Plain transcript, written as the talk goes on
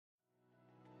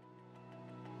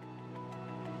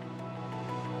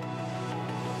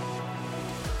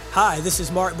Hi, this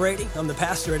is Mark Brady. I'm the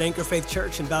pastor at Anchor Faith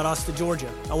Church in Valdosta,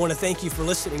 Georgia. I want to thank you for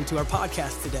listening to our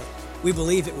podcast today. We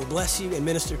believe it will bless you and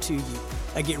minister to you.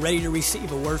 Now get ready to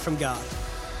receive a word from God.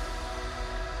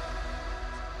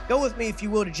 Go with me, if you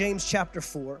will, to James chapter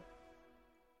 4.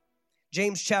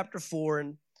 James chapter 4.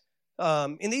 And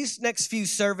in these next few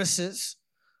services,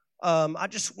 I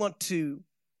just want to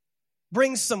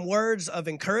bring some words of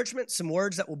encouragement, some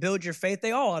words that will build your faith.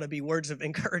 They all ought to be words of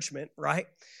encouragement, right?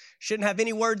 Shouldn't have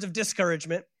any words of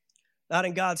discouragement, not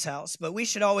in God's house, but we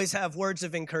should always have words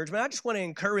of encouragement. I just want to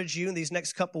encourage you in these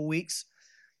next couple weeks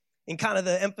in kind of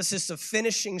the emphasis of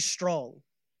finishing strong,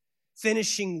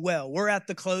 finishing well. We're at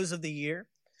the close of the year.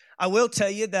 I will tell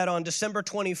you that on December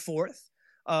 24th,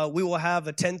 we will have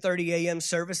a 10:30 a.m.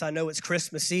 service. I know it's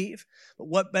Christmas Eve, but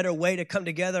what better way to come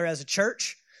together as a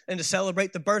church than to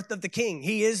celebrate the birth of the King?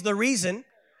 He is the reason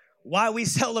why we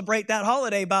celebrate that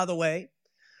holiday, by the way.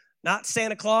 Not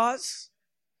Santa Claus,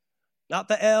 not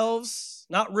the elves,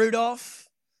 not Rudolph,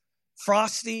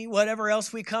 Frosty, whatever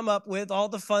else we come up with, all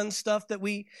the fun stuff that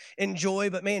we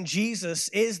enjoy. But man, Jesus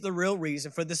is the real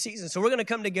reason for the season. So we're going to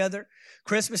come together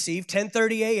Christmas Eve,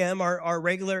 10:30 a.m., our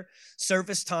regular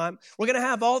service time. We're going to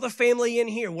have all the family in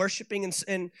here worshiping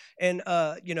and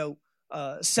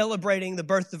celebrating the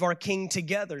birth of our King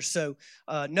together. So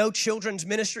no children's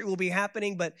ministry will be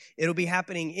happening, but it'll be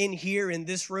happening in here in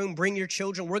this room. Bring your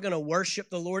children. We're going to worship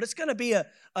the Lord. It's going to be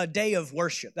a day of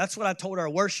worship. That's what I told our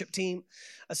worship team.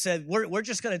 I said, we're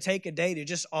just going to take a day to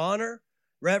just honor,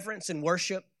 reverence, and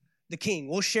worship the King.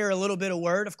 We'll share a little bit of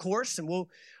word, of course, and we'll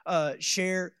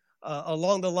share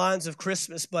along the lines of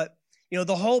Christmas. But, you know,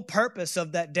 the whole purpose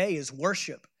of that day is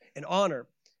worship and honor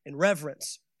and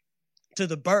reverence to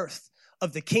the birth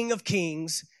of the King of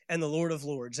Kings and the Lord of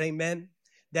Lords. Amen.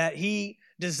 That he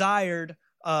desired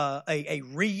a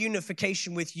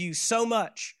reunification with you so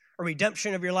much, a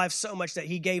redemption of your life so much that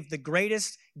he gave the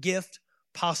greatest gift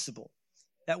possible.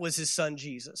 That was his son,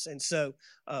 Jesus. And so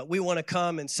we want to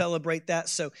come and celebrate that.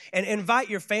 So, and invite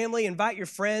your family, invite your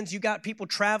friends. You got people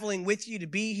traveling with you to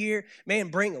be here. Man,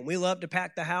 bring them. We love to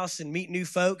pack the house and meet new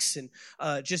folks and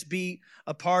just be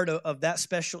a part of that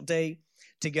special day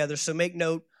together. So make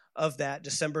note of that,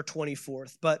 December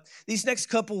 24th. But these next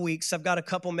couple weeks, I've got a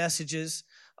couple messages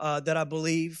that I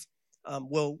believe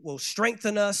will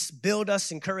strengthen us, build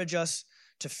us, encourage us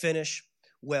to finish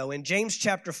well. In James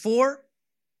chapter 4,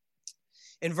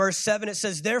 in verse 7, it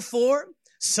says, "Therefore,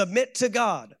 submit to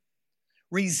God,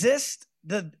 resist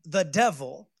the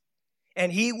devil,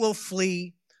 and he will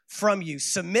flee from you."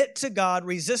 Submit to God,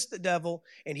 resist the devil,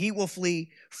 and he will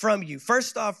flee from you.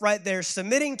 First off, right there,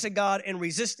 submitting to God and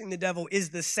resisting the devil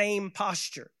is the same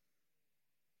posture.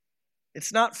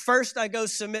 It's not first I go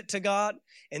submit to God,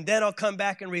 and then I'll come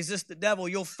back and resist the devil.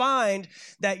 You'll find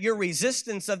that your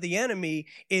resistance of the enemy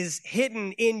is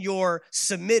hidden in your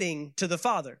submitting to the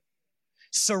Father.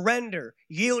 Surrender,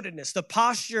 yieldedness, the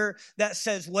posture that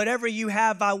says, whatever you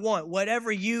have, I want. Whatever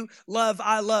you love,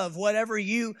 I love. Whatever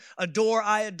you adore,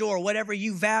 I adore. Whatever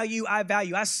you value, I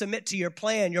value. I submit to your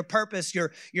plan, your purpose,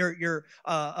 your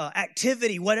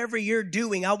activity, whatever you're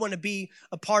doing. I want to be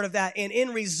a part of that. And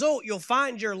in result, you'll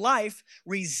find your life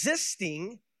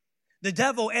resisting the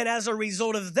devil. And as a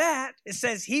result of that, it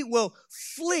says he will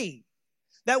flee.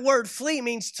 That word flee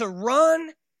means to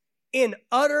run in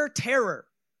utter terror.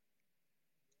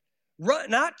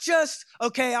 Run, not just,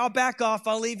 okay, I'll back off,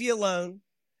 I'll leave you alone.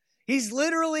 He's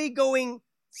literally going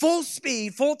full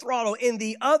speed, full throttle in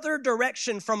the other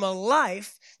direction from a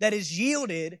life that is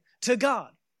yielded to God.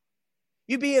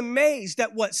 You'd be amazed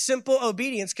at what simple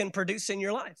obedience can produce in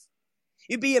your life.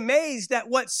 You'd be amazed at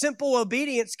what simple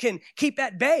obedience can keep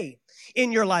at bay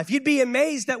in your life. You'd be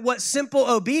amazed at what simple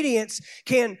obedience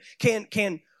can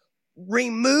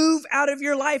remove out of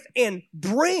your life and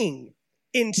bring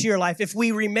into your life if we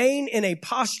remain in a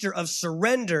posture of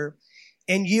surrender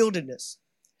and yieldedness.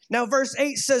 Now, verse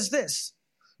 8 says this,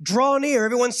 draw near.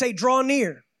 Everyone say, draw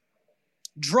near.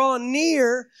 Draw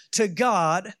near to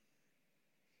God,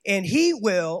 and he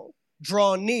will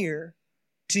draw near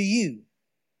to you.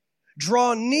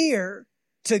 Draw near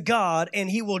to God, and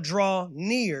he will draw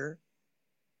near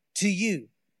to you.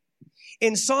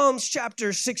 In Psalms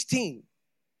chapter 16,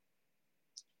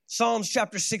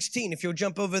 if you'll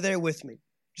jump over there with me.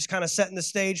 Just kind of setting the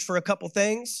stage for a couple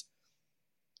things.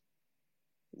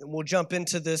 And we'll jump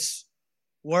into this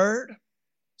word.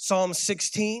 Psalm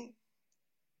 16.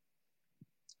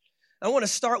 I want to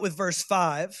start with verse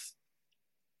 5.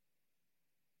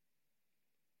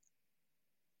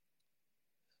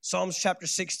 Psalms chapter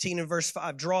 16 and verse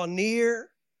 5. Draw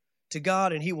near to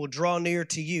God and he will draw near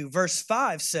to you. Verse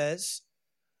 5 says,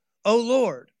 O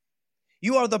Lord,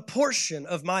 You are the portion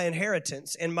of my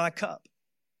inheritance and my cup.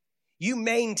 You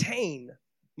maintain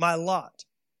my lot.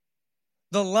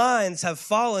 The lines have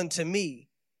fallen to me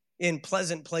in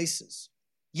pleasant places.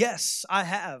 Yes, I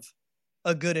have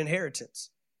a good inheritance.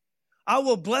 I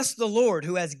will bless the Lord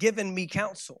who has given me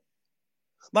counsel.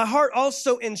 My heart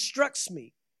also instructs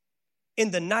me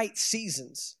in the night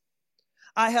seasons.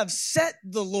 I have set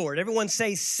the Lord, everyone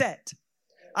say set.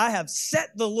 I have set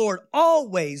the Lord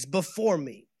always before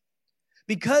me.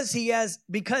 Because he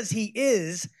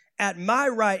is at my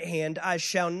right hand, I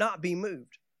shall not be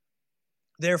moved.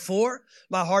 Therefore,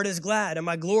 my heart is glad and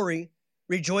my glory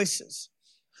rejoices.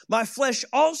 My flesh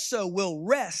also will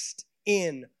rest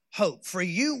in hope, for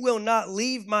you will not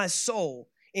leave my soul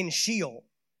in Sheol,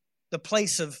 the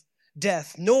place of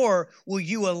death, nor will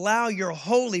you allow your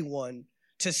Holy One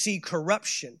to see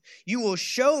corruption. You will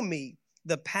show me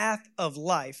the path of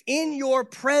life. In your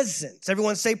presence,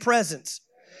 everyone say presence,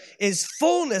 is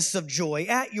fullness of joy.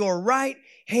 At your right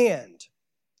hand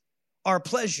are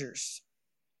pleasures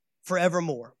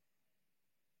forevermore.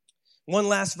 One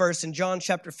last verse in John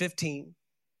chapter 15.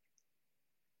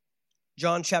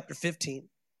 John chapter 15.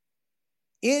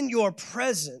 In your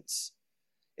presence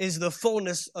is the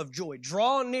fullness of joy.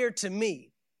 Draw near to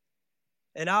me,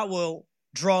 and I will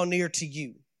draw near to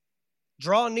you.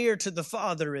 Draw near to the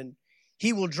Father, and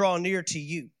he will draw near to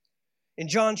you. In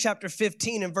John chapter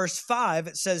 15 and verse 5,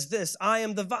 it says this, I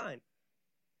am the vine.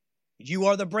 You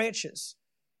are the branches.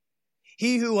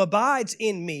 He who abides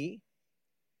in me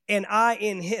and I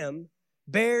in him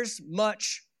bears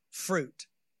much fruit.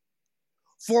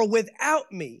 For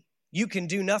without me, you can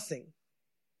do nothing.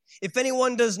 If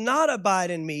anyone does not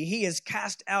abide in me, he is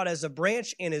cast out as a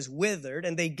branch and is withered,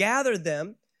 and they gather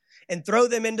them and throw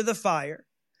them into the fire.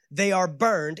 They are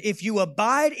burned. If you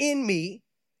abide in me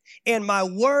and my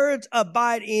words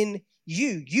abide in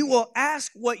you, you will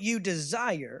ask what you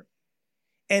desire,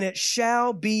 and it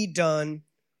shall be done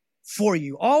for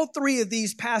you. All three of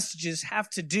these passages have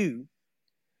to do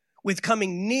with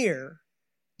coming near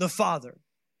the Father,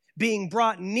 being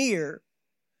brought near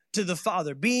to the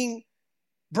Father, being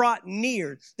brought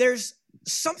near. There's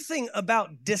something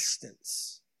about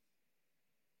distance.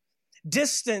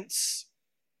 Distance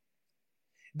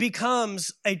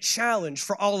becomes a challenge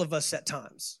for all of us at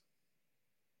times.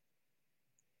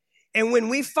 And when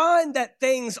we find that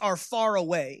things are far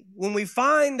away, when we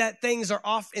find that things are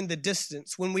off in the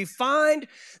distance, when we find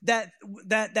that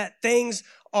things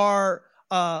are,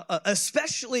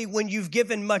 especially when you've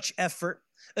given much effort,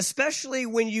 especially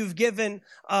when you've given,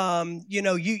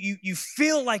 you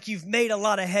feel like you've made a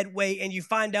lot of headway and you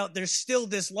find out there's still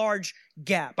this large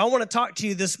gap. I want to talk to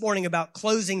you this morning about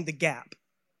closing the gap.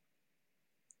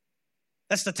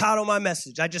 That's the title of my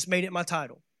message. I just made it my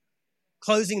title.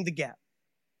 Closing the gap.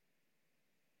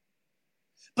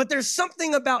 But there's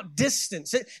something about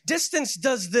distance. Distance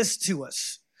does this to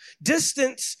us.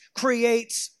 Distance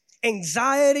creates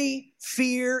anxiety,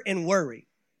 fear, and worry.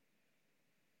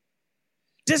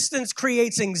 Distance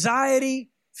creates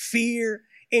anxiety, fear,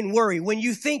 and worry. When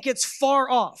you think it's far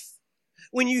off,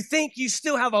 when you think you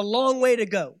still have a long way to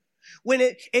go, when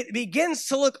it begins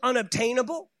to look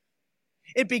unobtainable,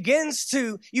 you begin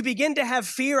to have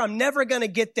fear, I'm never going to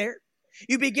get there.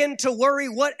 You begin to worry,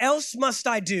 what else must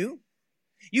I do?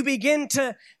 You begin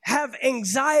to have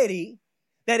anxiety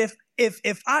that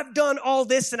if I've done all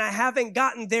this and I haven't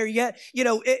gotten there yet,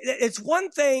 it's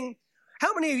one thing.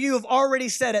 How many of you have already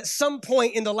said at some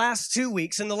point in the last 2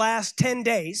 weeks, in the last 10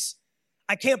 days,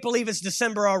 I can't believe it's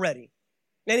December already?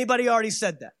 Anybody already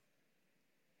said that?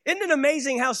 Isn't it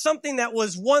amazing how something that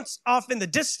was once off in the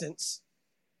distance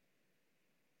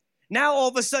now all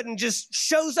of a sudden just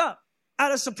shows up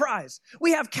out of surprise?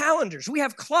 We have calendars. We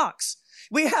have clocks.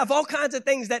 We have all kinds of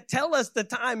things that tell us the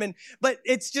time. But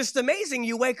it's just amazing.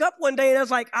 You wake up one day and I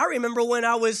was like, I remember when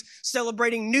I was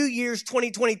celebrating New Year's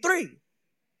 2023.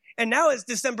 And now it's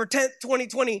December 10th,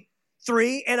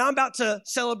 2023. And I'm about to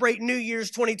celebrate New Year's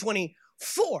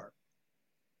 2024.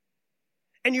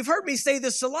 And you've heard me say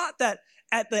this a lot, that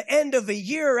at the end of a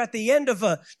year, at the end of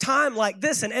a time like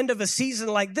this, an end of a season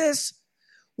like this,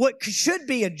 what should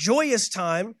be a joyous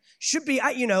time should be,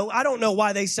 I don't know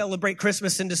why they celebrate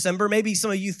Christmas in December. Maybe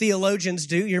some of you theologians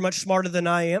do. You're much smarter than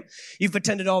I am. You've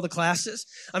attended all the classes.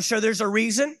 I'm sure there's a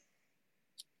reason.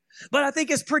 But I think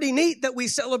it's pretty neat that we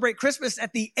celebrate Christmas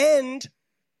at the end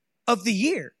of the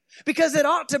year because it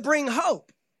ought to bring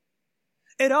hope.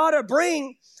 It ought to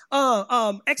bring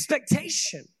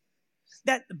expectation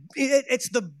that it's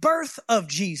the birth of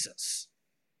Jesus.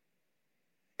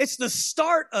 It's the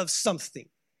start of something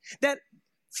that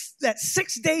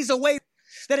 6 days away,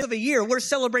 That of a year, we're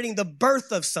celebrating the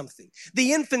birth of something,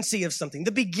 the infancy of something,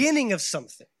 the beginning of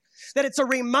something. That it's a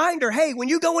reminder, hey, when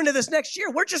you go into this next year,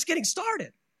 we're just getting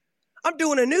started. I'm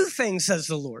doing a new thing, says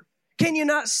the Lord. Can you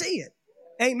not see it?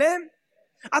 Amen?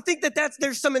 I think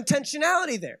there's some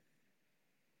intentionality there.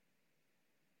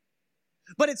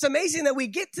 But it's amazing that we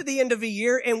get to the end of a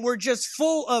year and we're just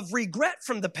full of regret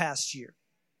from the past year,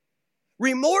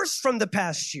 remorse from the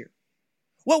past year,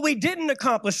 what we didn't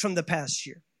accomplish from the past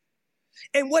year.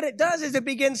 And what it does is it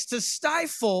begins to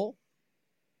stifle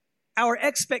our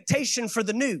expectation for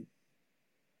the new.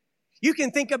 You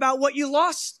can think about what you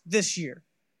lost this year.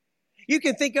 You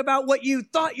can think about what you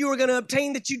thought you were going to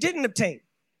obtain that you didn't obtain.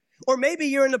 Or maybe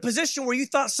you're in a position where you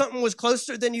thought something was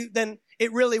closer than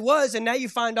it really was, and now you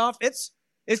find out it's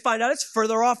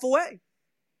further off away.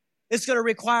 It's going to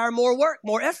require more work,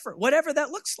 more effort, whatever that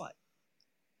looks like.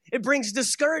 It brings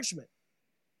discouragement,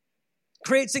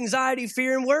 creates anxiety,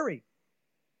 fear, and worry.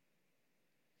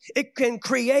 It can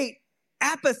create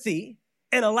apathy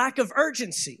and a lack of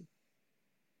urgency.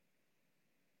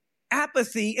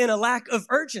 Apathy and a lack of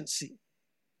urgency.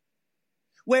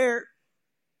 Where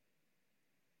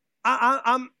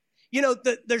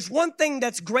there's one thing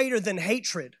that's greater than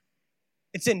hatred.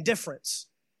 It's indifference.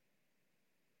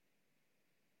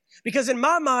 Because in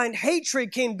my mind,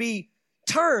 hatred can be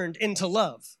turned into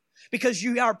love because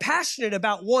you are passionate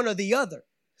about one or the other.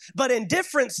 But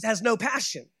indifference has no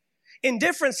passion.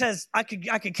 Indifference has, I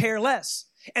could care less.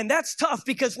 And that's tough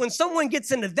because when someone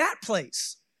gets into that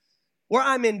place where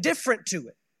I'm indifferent to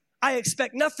it, I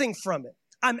expect nothing from it,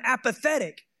 I'm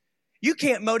apathetic, you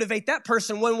can't motivate that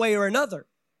person one way or another.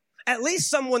 At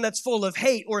least someone that's full of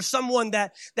hate or someone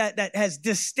that has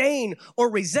disdain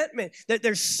or resentment, that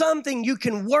there's something you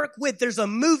can work with. There's a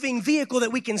moving vehicle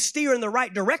that we can steer in the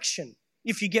right direction,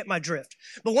 if you get my drift.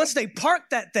 But once they park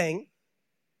that thing,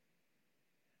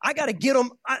 I got to get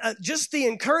them, just the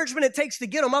encouragement it takes to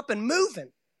get them up and moving.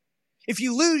 If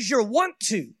you lose your want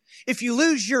to, if you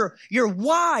lose your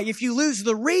why, if you lose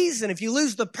the reason, if you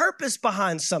lose the purpose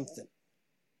behind something,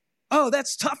 oh,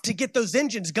 that's tough to get those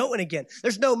engines going again.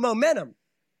 There's no momentum.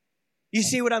 You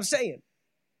see what I'm saying?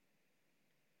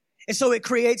 And so it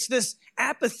creates this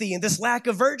apathy and this lack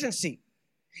of urgency.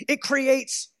 It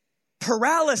creates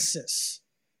paralysis.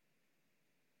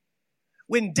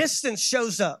 When distance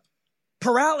shows up,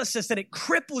 paralysis that it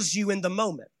cripples you in the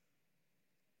moment.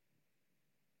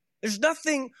 There's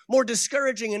nothing more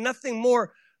discouraging and nothing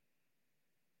more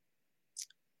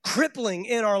crippling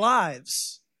in our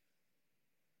lives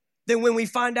than when we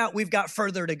find out we've got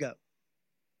further to go.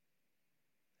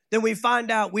 Then we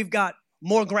find out we've got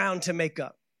more ground to make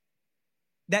up.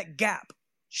 That gap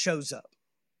shows up.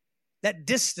 That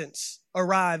distance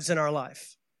arrives in our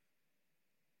life.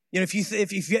 You know,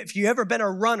 if you ever been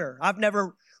a runner, I've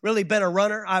never really been a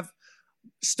runner. I've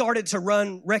started to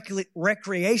run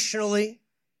recreationally,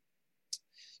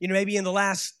 you know, maybe in the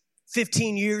last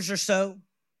 15 years or so.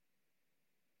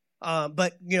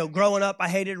 But, you know, growing up, I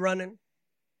hated running.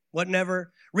 Wasn't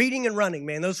ever reading and running,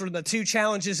 man. Those were the two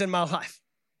challenges in my life.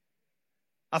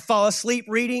 I fall asleep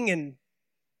reading and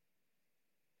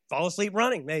fall asleep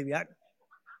running, maybe.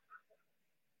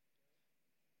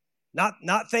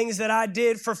 Not things that I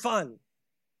did for fun.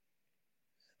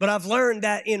 But I've learned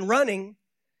that in running,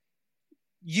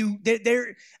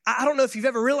 I don't know if you've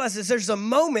ever realized this, there's a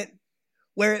moment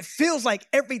where it feels like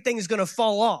everything's going to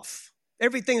fall off.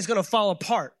 Everything's going to fall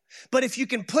apart. But if you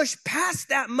can push past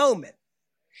that moment,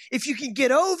 if you can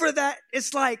get over that,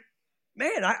 it's like,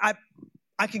 man,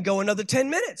 I can go another 10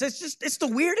 minutes. It's the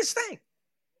weirdest thing.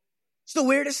 It's the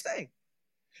weirdest thing.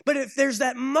 But if there's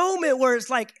that moment where it's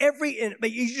like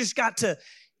but you just got to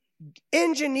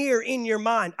engineer in your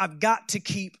mind, I've got to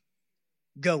keep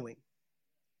going.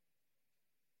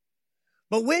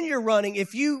 But when you're running,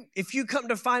 if you come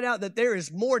to find out that there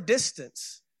is more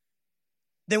distance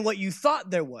than what you thought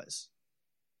there was,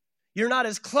 you're not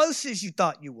as close as you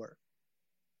thought you were.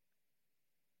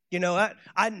 You know,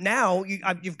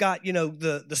 you've got, you know,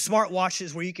 the smart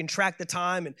watches where you can track the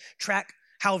time and track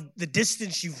how the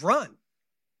distance you've run.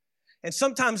 And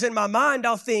sometimes in my mind,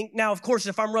 I'll think, now, of course,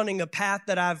 if I'm running a path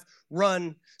that I've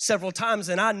run several times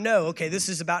and I know, okay, this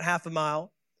is about half a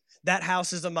mile. That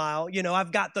house is a mile. You know,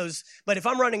 I've got those. But if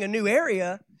I'm running a new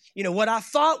area, you know, what I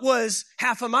thought was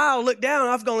half a mile, look down,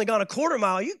 I've only gone a quarter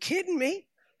mile. Are you kidding me?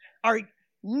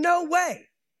 No way.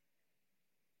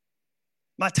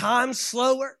 My time's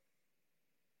slower.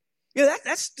 You know,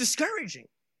 that's discouraging.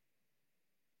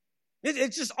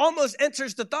 It just almost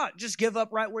enters the thought, just give up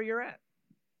right where you're at.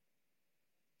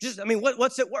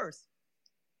 What's it worth?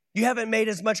 You haven't made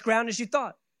as much ground as you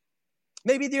thought.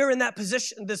 Maybe you're in that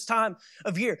position this time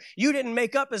of year. You didn't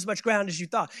make up as much ground as you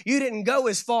thought. You didn't go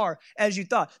as far as you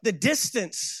thought. The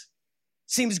distance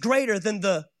seems greater than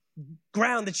the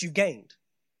ground that you've gained.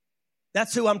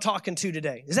 That's who I'm talking to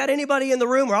today. Is that anybody in the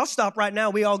room? Or I'll stop right now.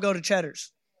 We all go to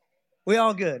Cheddar's. We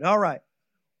all good. All right.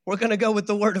 We're going to go with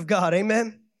the word of God.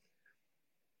 Amen.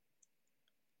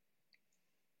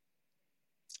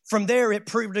 From there, it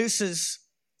produces,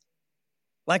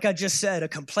 like I just said, a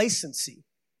complacency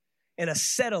and a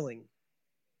settling.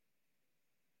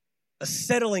 A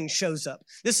settling shows up.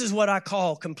 This is what I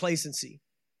call complacency.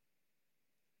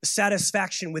 A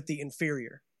satisfaction with the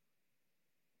inferior.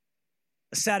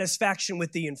 A satisfaction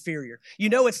with the inferior. You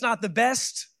know it's not the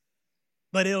best,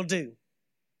 but it'll do.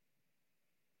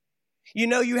 You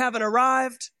know you haven't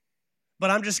arrived, but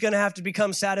I'm just going to have to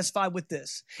become satisfied with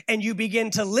this. And you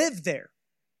begin to live there.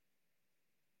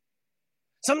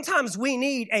 Sometimes we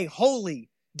need a holy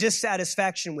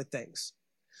dissatisfaction with things.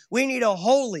 We need a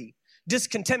holy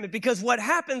discontentment, because what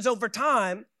happens over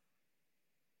time,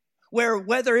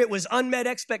 whether it was unmet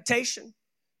expectation,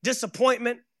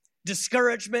 disappointment,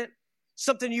 discouragement,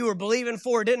 something you were believing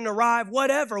for didn't arrive,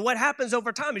 whatever, what happens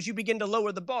over time is you begin to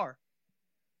lower the bar.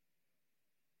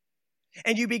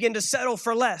 And you begin to settle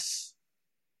for less.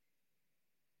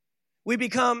 We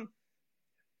become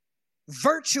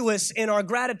virtuous in our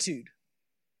gratitude.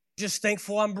 Just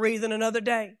thankful I'm breathing another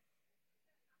day.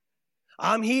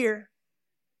 I'm here.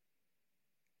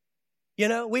 You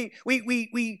know,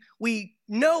 we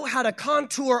know how to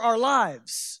contour our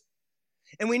lives,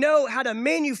 and we know how to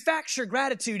manufacture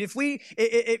gratitude. If we,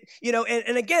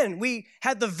 and again, we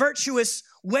had the virtuous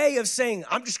way of saying,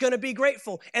 I'm just going to be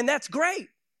grateful. And that's great.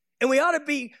 And we ought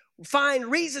to find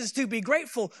reasons to be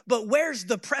grateful, but where's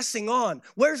the pressing on?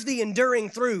 Where's the enduring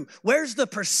through? Where's the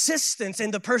persistence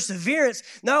and the perseverance?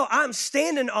 No, I'm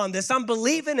standing on this. I'm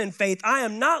believing in faith. I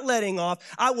am not letting off.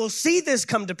 I will see this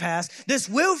come to pass. This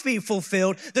will be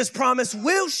fulfilled. This promise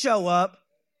will show up.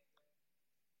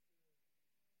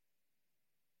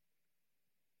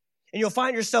 And you'll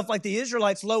find yourself like the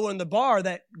Israelites lowering the bar,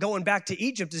 that going back to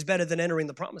Egypt is better than entering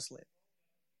the promised land.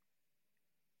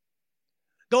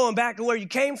 Going back to where you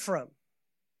came from.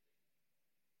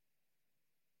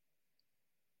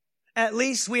 At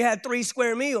least we had 3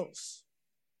 square meals.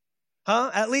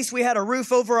 At least we had a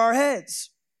roof over our heads.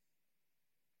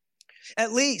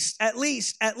 At least.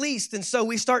 And so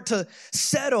we start to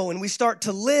settle and we start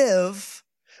to live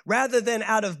rather than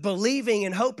out of believing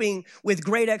and hoping with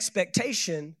great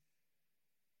expectation.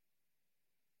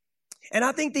 And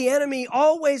I think the enemy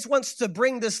always wants to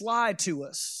bring this lie to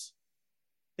us,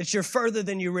 that you're further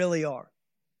than you really are.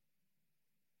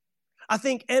 I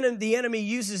think the enemy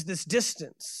uses this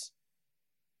distance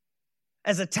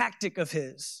as a tactic of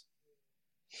his.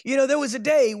 You know, there was a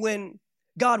day when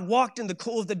God walked in the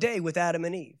cool of the day with Adam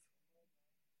and Eve.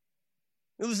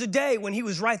 It was a day when he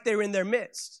was right there in their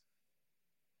midst.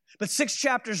 But 6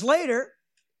 chapters later,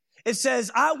 it says,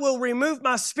 I will remove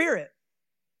my spirit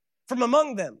from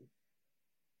among them.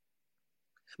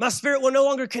 My spirit will no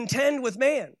longer contend with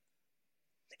man.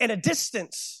 And a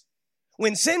distance.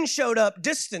 When sin showed up,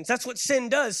 distance. That's what sin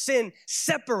does. Sin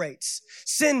separates.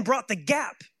 Sin brought the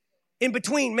gap in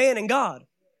between man and God.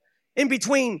 In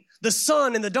between the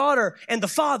son and the daughter and the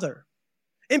father.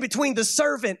 In between the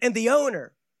servant and the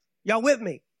owner. Y'all with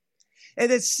me?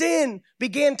 And that sin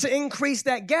began to increase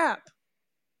that gap.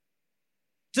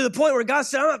 To the point where God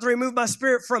said, I'm going to have to remove my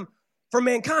spirit from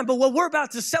mankind. But what we're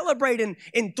about to celebrate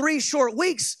in 3 short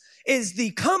weeks is the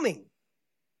coming.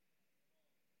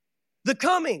 The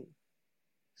coming.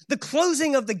 The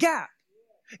closing of the gap.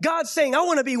 God's saying, I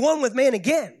want to be one with man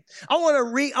again. I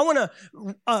want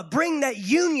to bring that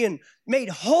union made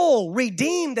whole,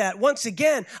 redeem that once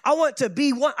again. I want to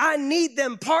be one. I need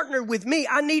them partnered with me.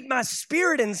 I need my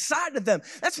spirit inside of them.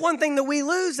 That's one thing that we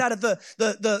lose out of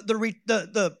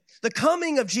the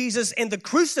coming of Jesus and the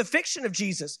crucifixion of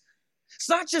Jesus. It's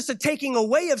not just a taking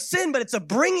away of sin, but it's a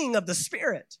bringing of the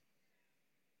Spirit.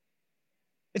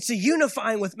 It's a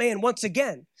unifying with man once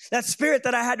again. That spirit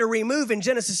that I had to remove in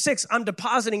Genesis 6, I'm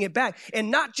depositing it back. And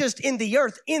not just in the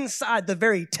earth, inside the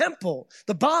very temple,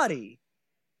 the body.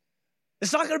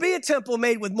 It's not going to be a temple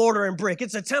made with mortar and brick.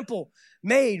 It's a temple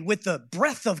made with the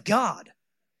breath of God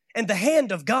and the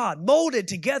hand of God, molded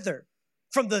together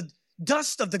from the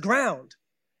dust of the ground.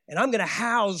 And I'm going to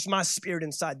house my spirit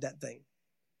inside that thing.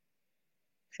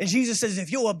 And Jesus says, if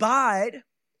you'll abide,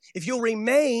 if you'll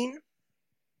remain,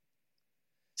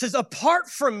 says, apart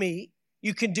from me,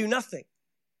 you can do nothing.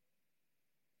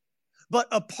 But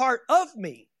apart of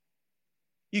me,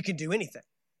 you can do anything.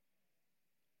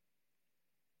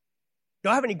 Do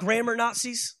I have any grammar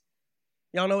Nazis?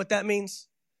 Y'all know what that means?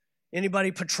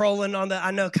 Anybody patrolling on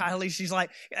I know Kylie, she's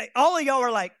like, all of y'all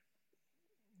are like,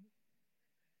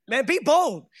 man, be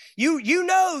bold. You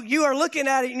know you are looking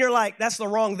at it and you're like, that's the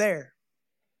wrong there.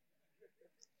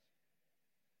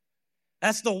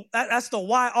 That's the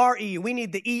YRE. We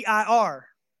need the EIR.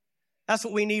 That's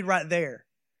what we need right there.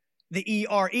 The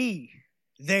ERE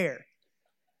there.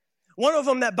 One of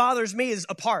them that bothers me is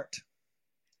apart.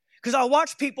 Because I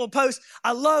watch people post,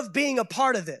 I love being a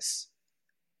part of this.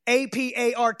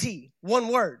 APART, one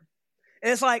word.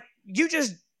 And it's like, you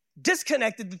just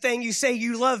disconnected the thing you say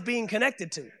you love being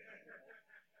connected to.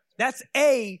 That's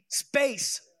a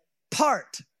space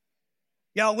part.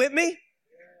 Y'all with me?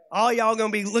 All y'all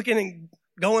gonna be looking and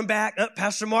going back. Oh,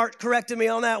 Pastor Mark corrected me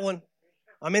on that one.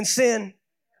 I'm in sin.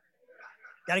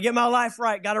 Got to get my life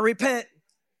right. Got to repent.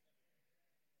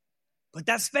 Put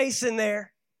that space in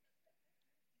there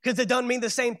because it doesn't mean the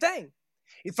same thing.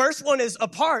 The first one is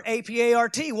apart,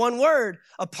 A-P-A-R-T, one word.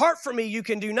 Apart from me, you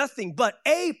can do nothing. But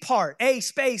a part, a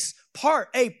space, part,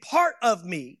 a part of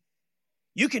me,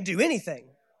 you can do anything.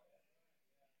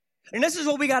 And this is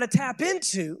what we got to tap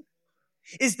into,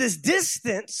 is this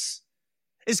distance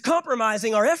is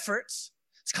compromising our efforts.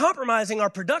 It's compromising our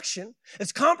production.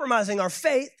 It's compromising our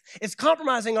faith. It's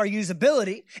compromising our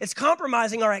usability. It's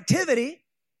compromising our activity.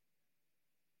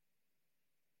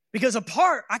 Because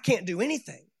apart, I can't do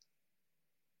anything.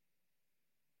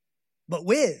 But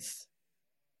with,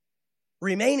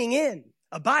 remaining in,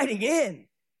 abiding in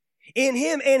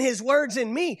him and his words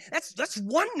in me, that's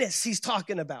oneness he's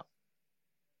talking about.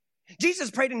 Jesus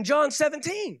prayed in John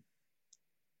 17.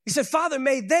 He said, Father,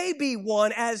 may they be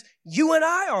one as you and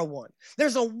I are one.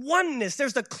 There's a oneness,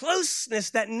 there's a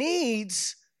closeness that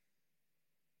needs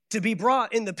to be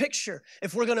brought in the picture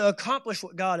if we're going to accomplish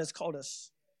what God has called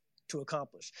us to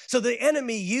accomplish. So the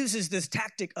enemy uses this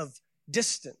tactic of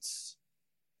distance,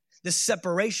 this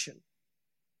separation,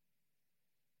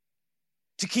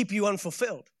 to keep you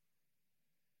unfulfilled,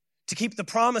 to keep the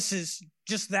promises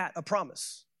just that, a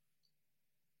promise,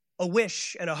 a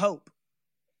wish and a hope.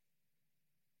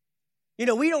 You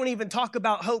know, we don't even talk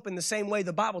about hope in the same way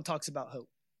the Bible talks about hope.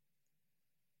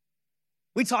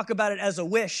 We talk about it as a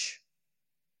wish.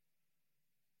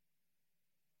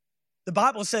 The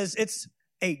Bible says it's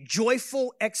a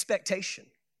joyful expectation.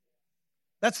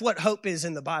 That's what hope is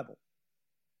in the Bible.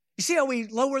 You see how we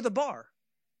lower the bar?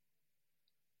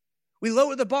 We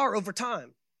lower the bar over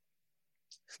time.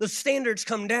 The standards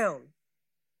come down.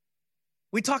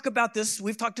 We talk about this,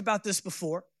 we've talked about this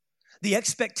before. The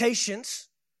expectations,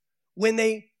 when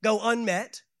they go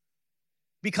unmet,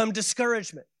 become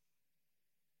discouragement.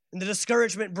 And the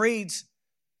discouragement breeds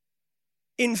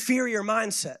inferior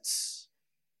mindsets,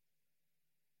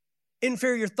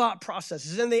 inferior thought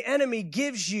processes. And the enemy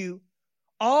gives you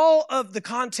all of the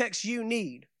context you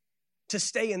need to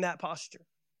stay in that posture.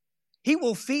 He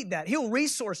will feed that. He'll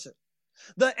resource it.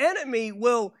 The enemy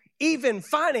will even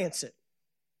finance it.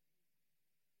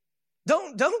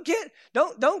 Don't get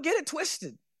it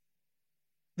twisted.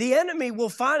 The enemy will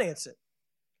finance it.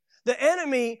 The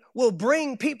enemy will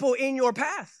bring people in your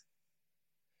path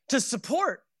to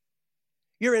support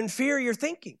your inferior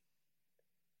thinking.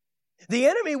 The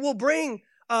enemy will bring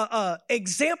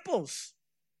examples.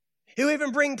 He'll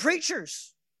even bring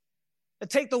preachers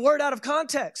that take the word out of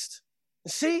context.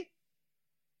 See,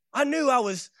 I knew I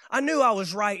was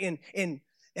right in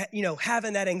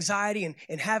having that anxiety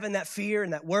and having that fear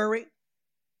and that worry.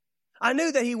 I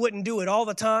knew that he wouldn't do it all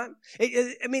the time.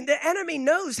 The enemy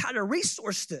knows how to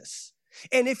resource this.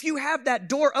 And if you have that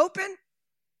door open,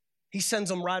 he sends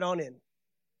them right on in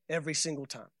every single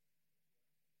time.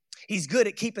 He's good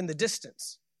at keeping the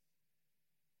distance.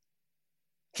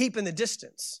 Keeping the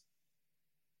distance.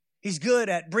 He's good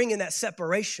at bringing that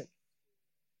separation.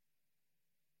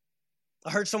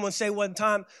 I heard someone say one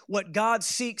time, what God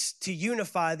seeks to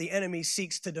unify, the enemy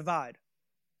seeks to divide.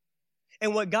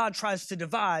 And what God tries to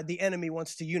divide, the enemy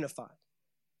wants to unify.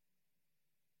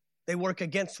 They work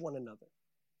against one another.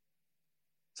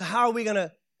 So how are we going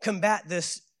to combat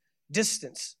this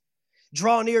distance?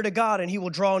 Draw near to God and he will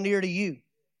draw near to you.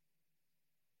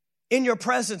 In your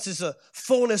presence is a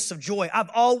fullness of joy.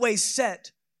 I've always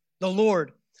set the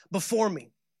Lord before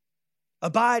me.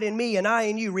 Abide in me and I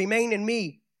in you. Remain in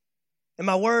me and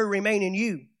my word remain in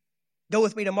you. Go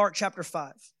with me to Mark chapter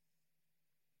 5.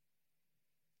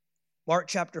 Mark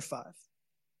chapter 5.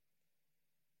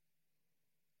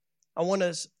 I want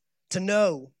us to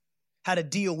know how to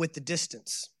deal with the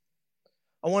distance.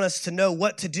 I want us to know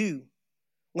what to do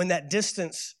when that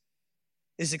distance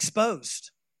is exposed,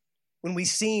 when we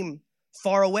seem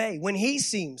far away, when he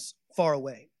seems far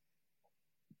away.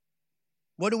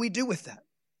 What do we do with that?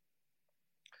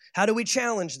 How do we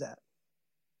challenge that?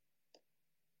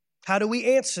 How do we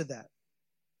answer that?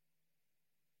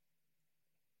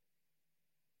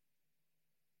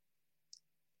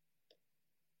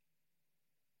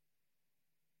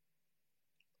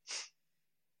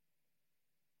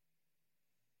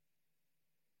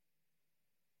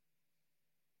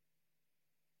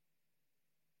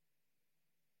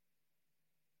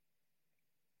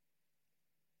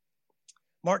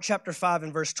 Mark chapter 5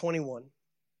 and verse 21.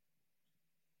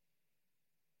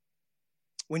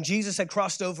 When Jesus had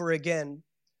crossed over again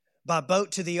by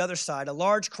boat to the other side, a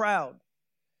large crowd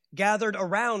gathered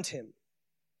around him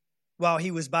while he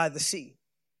was by the sea.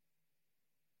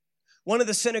 One of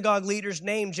the synagogue leaders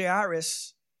named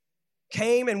Jairus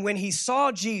came, and when he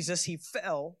saw Jesus, he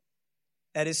fell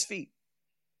at his feet.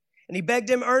 And he begged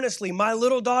him earnestly, "My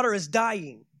little daughter is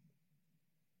dying.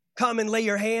 Come and lay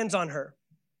your hands on her,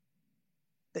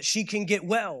 that she can get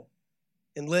well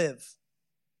and live."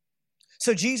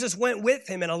 So Jesus went with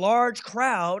him, and a large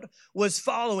crowd was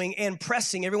following and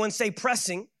pressing. Everyone say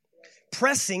pressing.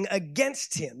 Pressing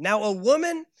against him. Now a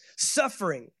woman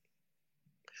suffering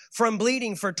from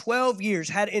bleeding for 12 years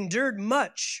had endured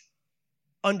much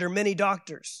under many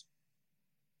doctors.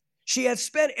 She had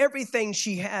spent everything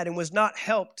she had and was not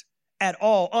helped at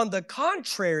all. On the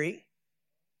contrary,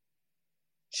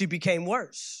 she became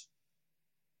worse.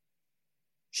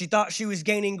 She thought she was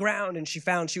gaining ground, and she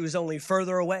found she was only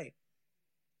further away.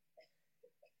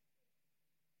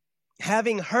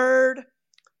 Having heard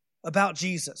about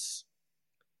Jesus,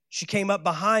 she came up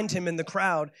behind him in the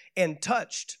crowd and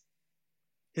touched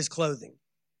his clothing.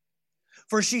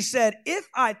 For she said, "If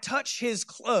I touch his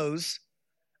clothes,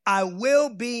 I will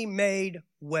be made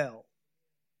well."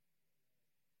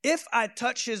 If I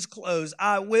touch his clothes,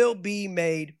 I will be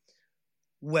made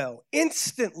well.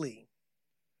 Instantly,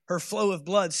 her flow of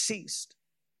blood ceased.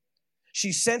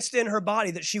 She sensed in her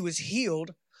body that she was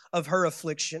healed of her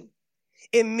affliction.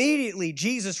 Immediately,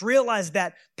 Jesus realized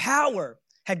that power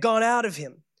had gone out of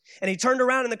him. And he turned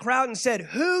around in the crowd and said,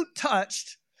 "Who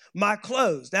touched my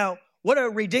clothes?" Now, what a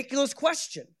ridiculous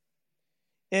question.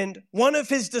 And one of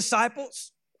his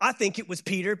disciples, I think it was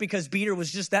Peter, because Peter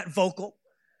was just that vocal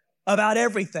about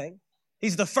everything.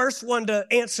 He's the first one to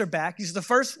answer back. He's the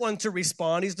first one to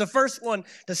respond. He's the first one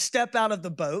to step out of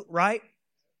the boat, right?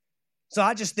 So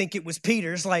I just think it was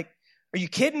Peter. It's like, are you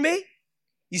kidding me?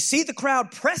 You see the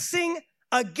crowd pressing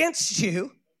against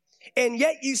you, and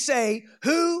yet you say,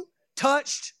 "Who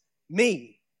touched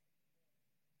me?"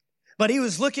 But he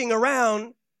was looking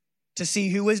around to see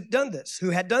who had done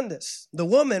this. The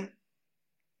woman,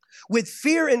 with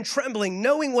fear and trembling,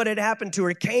 knowing what had happened to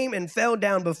her, came and fell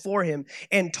down before him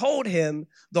and told him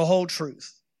the whole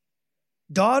truth.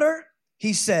 "Daughter,"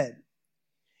 he said,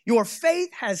 "your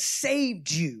faith has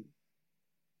saved you."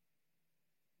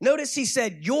 Notice he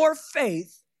said, "Your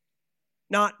faith,"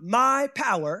 not "my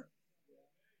power,"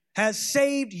 "has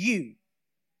saved you."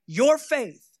 Your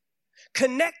faith,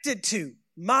 connected to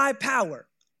my power,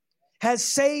 has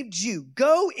saved you.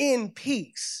 Go in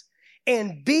peace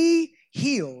and be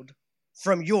healed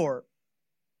from your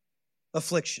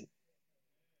affliction.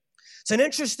 It's an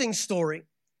interesting story.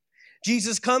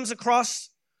 Jesus comes across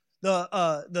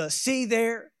the sea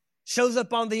there, shows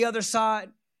up on the other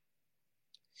side.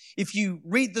 If you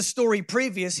read the story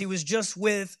previous, he was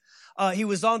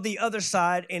on the other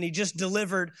side, and he just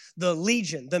delivered the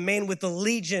legion, the man with the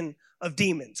legion of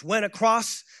demons. Went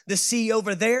across the sea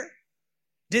over there,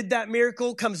 did that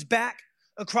miracle, comes back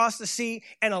across the sea,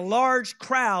 and a large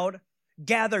crowd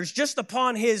gathers just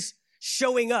upon his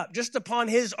showing up, just upon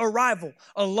his arrival,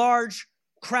 a large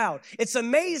crowd. It's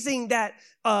amazing that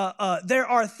there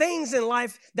are things in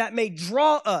life that may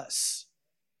draw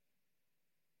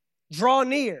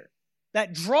near,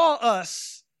 that draw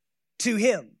us to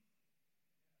him.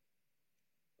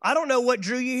 I don't know what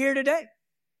drew you here today.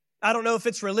 I don't know if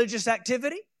it's religious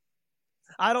activity.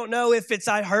 I don't know if it's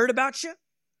I heard about you,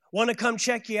 want to come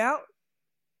check you out.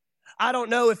 I don't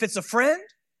know if it's a friend.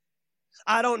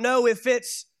 I don't know if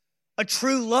it's a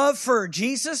true love for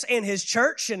Jesus and his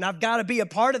church, and I've got to be a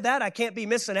part of that. I can't be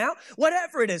missing out.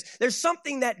 Whatever it is, there's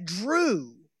something that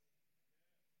drew.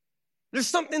 There's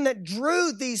something that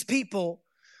drew these people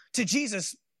to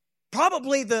Jesus.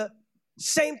 Probably the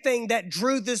same thing that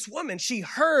drew this woman. She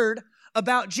heard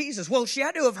about Jesus. Well, she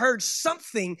had to have heard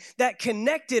something that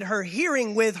connected her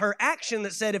hearing with her action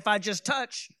that said, "If I just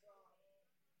touch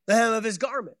the hem of his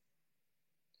garment."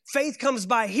 Faith comes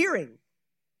by hearing.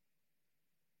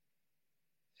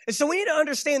 And so we need to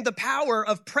understand the power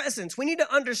of presence. We need to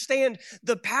understand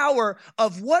the power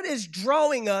of what is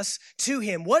drawing us to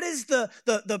him. What is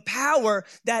the power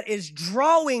that is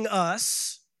drawing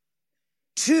us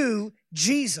to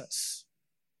Jesus?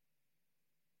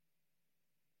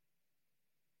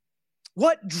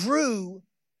 What drew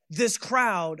this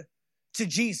crowd to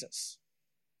Jesus?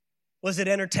 Was it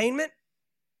entertainment?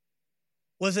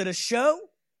 Was it a show?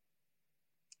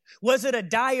 Was it a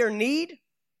dire need?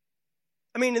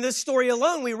 I mean, in this story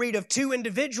alone, we read of two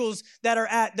individuals that are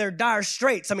at their dire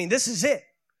straits. I mean, this is it.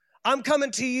 I'm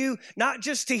coming to you not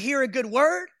just to hear a good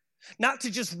word, not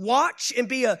to just watch and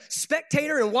be a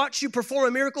spectator and watch you perform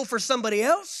a miracle for somebody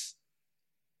else,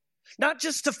 not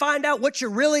just to find out what you're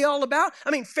really all about.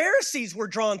 I mean, Pharisees were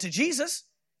drawn to Jesus,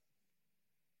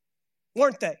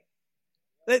 weren't they?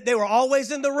 They were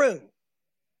always in the room.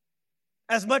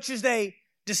 As much as they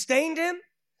disdained him,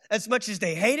 as much as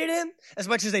they hated him, as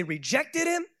much as they rejected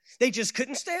him, they just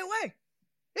couldn't stay away.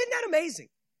 Isn't that amazing?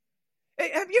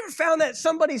 Have you ever found that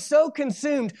somebody's so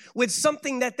consumed with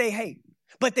something that they hate,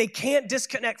 but they can't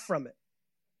disconnect from it?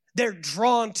 They're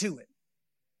drawn to it.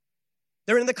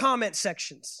 They're in the comment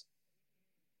sections.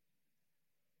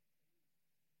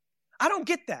 I don't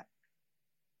get that.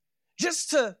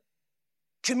 Just to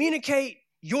communicate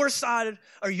your side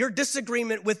or your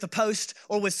disagreement with the post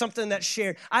or with something that's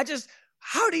shared.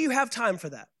 How do you have time for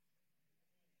that?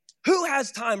 Who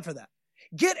has time for that?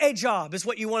 Get a job is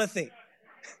what you want to think.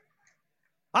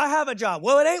 I have a job.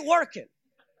 Well, it ain't working.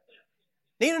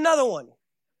 Need another one.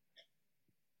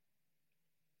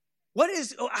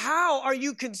 How are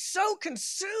you so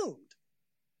consumed?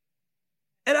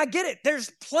 And I get it.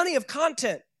 There's plenty of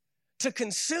content to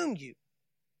consume you.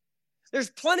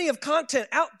 There's plenty of content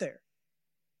out there.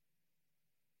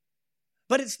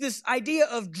 But it's this idea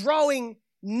of drawing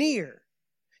near.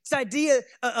 This idea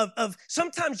of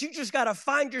sometimes you just got to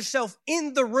find yourself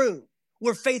in the room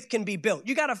where faith can be built.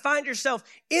 You got to find yourself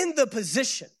in the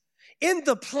position, in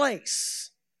the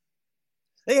place.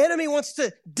 The enemy wants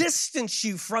to distance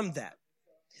you from that.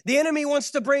 The enemy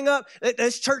wants to bring up that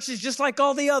this church is just like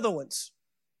all the other ones.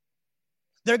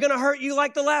 They're going to hurt you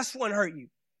like the last one hurt you.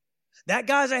 That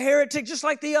guy's a heretic just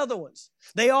like the other ones.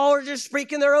 They all are just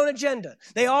speaking their own agenda.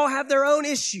 They all have their own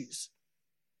issues.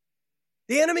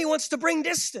 The enemy wants to bring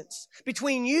distance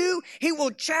between you. He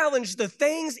will challenge the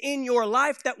things in your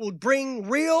life that will bring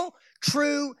real,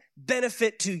 true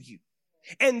benefit to you.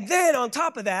 And then on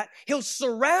top of that, he'll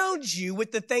surround you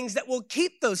with the things that will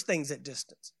keep those things at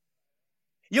distance.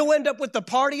 You'll end up with the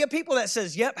party of people that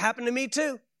says, yep, happened to me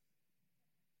too.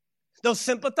 They'll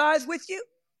sympathize with you.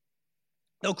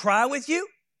 They'll cry with you.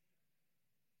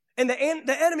 And the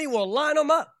enemy will line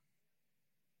them up.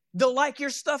 They'll like your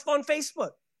stuff on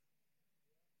Facebook.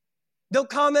 They'll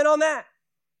comment on that.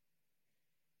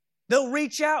 They'll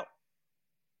reach out.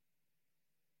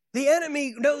 The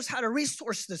enemy knows how to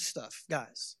resource this stuff,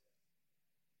 guys.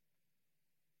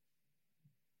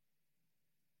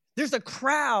 There's a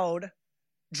crowd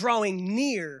drawing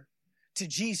near to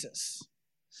Jesus.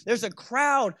 There's a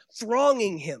crowd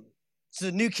thronging him. So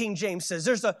the New King James says,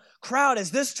 there's a crowd,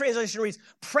 as this translation reads,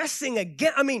 pressing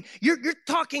again. I mean, you're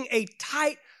talking a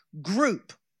tight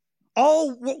group.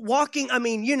 All walking,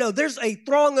 there's a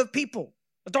throng of people.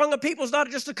 A throng of people is not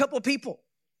just a couple of people.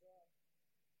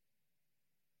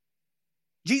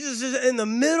 Jesus is in the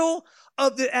middle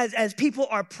of as people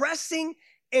are pressing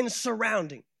and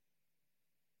surrounding.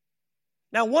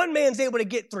 Now, one man's able to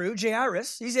get through,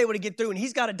 Jairus, he's able to get through, and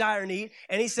he's got a dire need,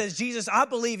 and he says, Jesus, I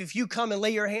believe if you come and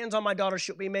lay your hands on my daughter,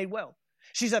 she'll be made well.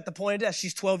 She's at the point of death.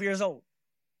 She's 12 years old.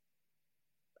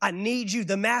 I need you,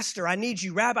 the master. I need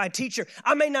you, rabbi, teacher.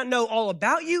 I may not know all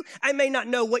about you. I may not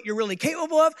know what you're really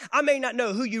capable of. I may not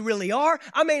know who you really are.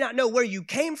 I may not know where you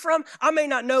came from. I may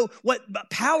not know what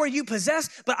power you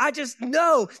possess, but I just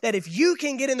know that if you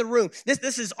can get in the room,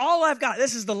 this is all I've got.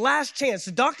 This is the last chance.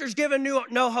 The doctor's given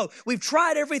no hope. We've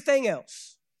tried everything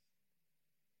else.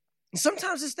 And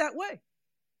sometimes it's that way.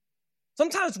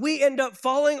 Sometimes we end up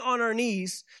falling on our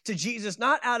knees to Jesus,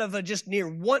 not out of a just near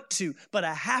want to, but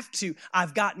a have to.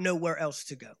 I've got nowhere else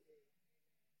to go.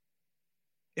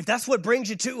 If that's what brings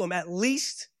you to him, at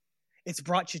least it's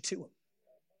brought you to him.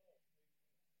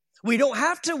 We don't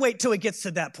have to wait till it gets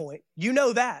to that point. You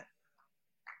know that.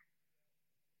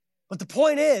 But the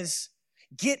point is,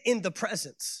 get in the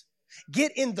presence.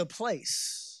 Get in the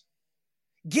place.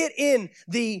 Get in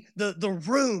the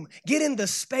room, get in the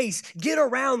space, get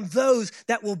around those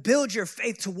that will build your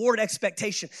faith toward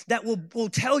expectation, that will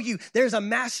tell you there's a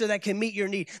master that can meet your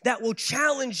need, that will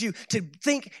challenge you to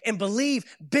think and believe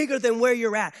bigger than where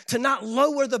you're at, to not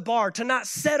lower the bar, to not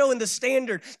settle in the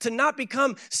standard, to not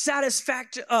become satisfied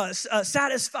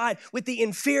with the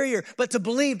inferior, but to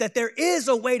believe that there is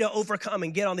a way to overcome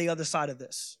and get on the other side of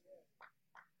this,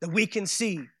 that we can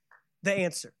see the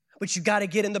answer. But you got to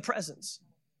get in the presence.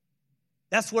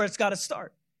 That's where it's got to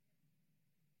start.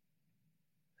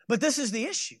 But this is the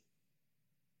issue.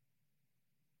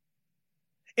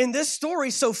 In this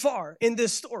story so far, in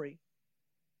this story,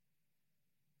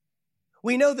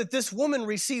 we know that this woman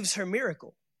receives her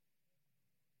miracle.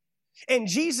 And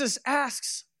Jesus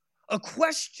asks a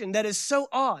question that is so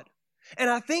odd. And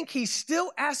I think he's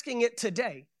still asking it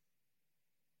today.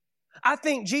 I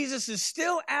think Jesus is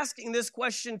still asking this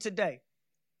question today.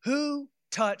 Who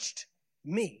touched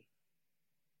me?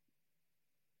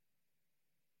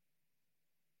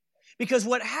 Because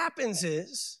what happens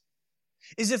is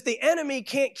if the enemy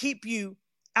can't keep you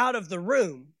out of the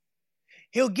room,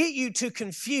 he'll get you to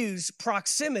confuse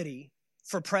proximity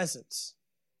for presence.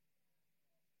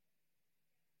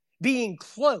 Being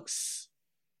close.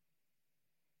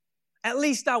 At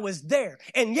least I was there.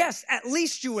 And yes, at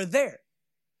least you were there.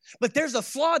 But there's a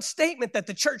flawed statement that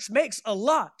the church makes a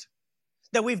lot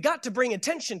that we've got to bring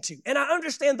attention to. And I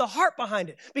understand the heart behind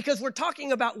it because we're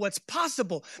talking about what's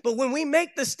possible. But when we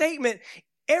make the statement,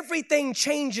 everything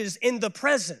changes in the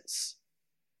presence,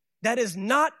 that is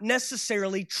not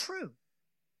necessarily true.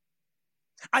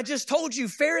 I just told you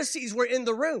Pharisees were in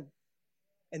the room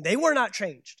and they were not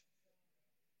changed.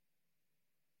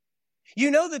 You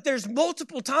know that there's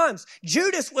multiple times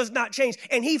Judas was not changed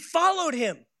and he followed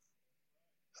him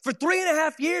for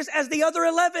 3.5 years as the other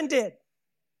 11 did.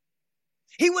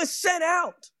 He was sent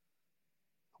out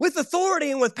with authority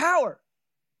and with power.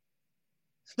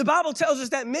 The Bible tells us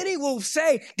that many will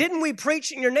say, didn't we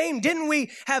preach in your name? Didn't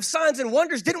we have signs and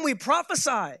wonders? Didn't we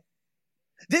prophesy?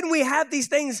 Didn't we have these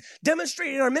things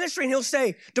demonstrated in our ministry? And he'll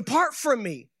say, depart from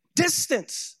me,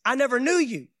 distance. I never knew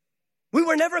you. We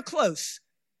were never close.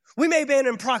 We may have been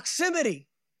in proximity,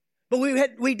 but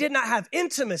we did not have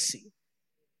intimacy.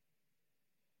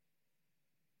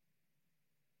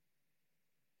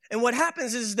 And what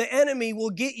happens is the enemy will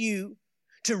get you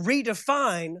to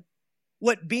redefine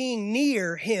what being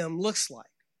near him looks like.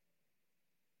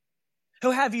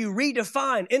 He'll have you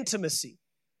redefine intimacy.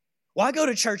 Well, I go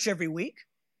to church every week.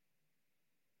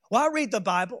 Well, I read the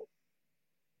Bible.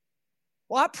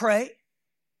 Well, I pray.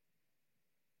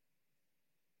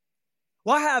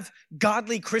 Well, I have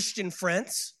godly Christian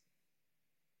friends.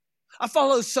 I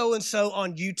follow so-and-so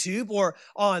on YouTube or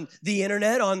on the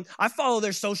internet. I follow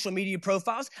their social media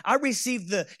profiles. I receive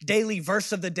the daily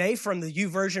verse of the day from the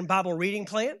YouVersion Bible reading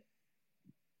plan.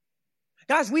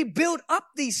 Guys, we build up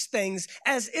these things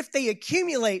as if they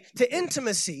accumulate to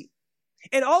intimacy.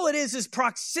 And all it is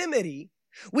proximity.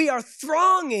 We are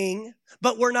thronging,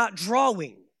 but we're not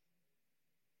drawing.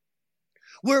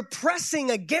 We're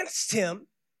pressing against him,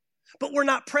 but we're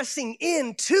not pressing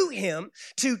into him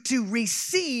to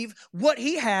receive what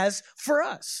he has for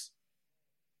us.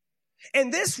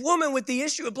 And this woman with the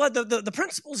issue of blood, the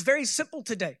principle is very simple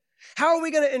today. How are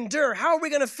we going to endure? How are we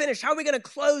going to finish? How are we going to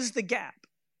close the gap?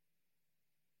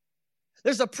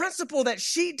 There's a principle that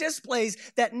she displays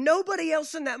that nobody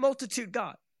else in that multitude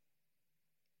got.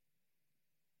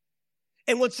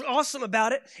 And what's awesome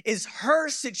about it is her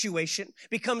situation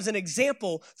becomes an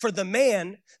example for the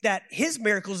man that his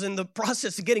miracle's in the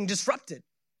process of getting disrupted.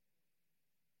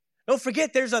 Don't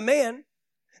forget, there's a man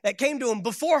that came to him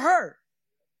before her.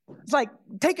 It's like,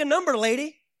 take a number,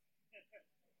 lady.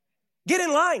 Get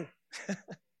in line.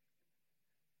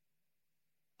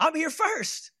 I'm here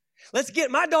first. Let's get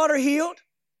my daughter healed,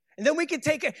 and then we can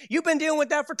take it. You've been dealing with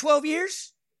that for 12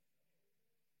 years?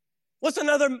 What's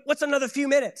another few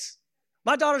minutes?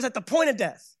 My daughter's at the point of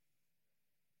death.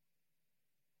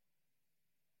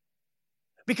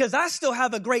 Because I still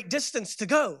have a great distance to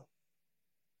go.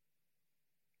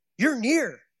 You're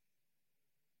near.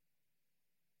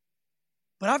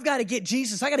 But I've got to get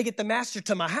Jesus. I got to get the master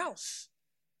to my house.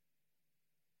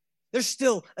 There's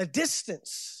still a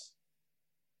distance.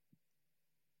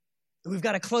 We've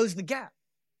got to close the gap.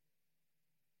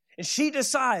 And she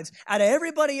decides, out of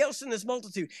everybody else in this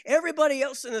multitude, everybody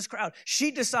else in this crowd, she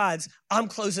decides, I'm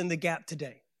closing the gap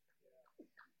today.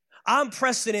 I'm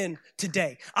pressing in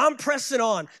today. I'm pressing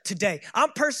on today.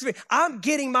 I'm persevering. I'm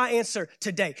getting my answer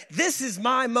today. This is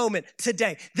my moment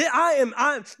today.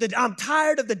 I'm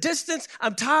tired of the distance.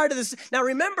 I'm tired of this. Now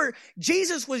remember,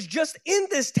 Jesus was just in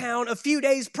this town a few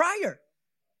days prior.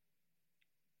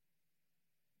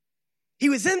 He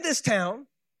was in this town.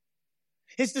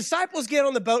 His disciples get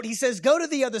on the boat. He says, go to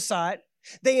the other side.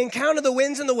 They encounter the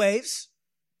winds and the waves.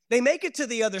 They make it to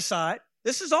the other side.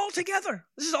 This is all together.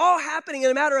 This is all happening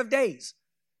in a matter of days.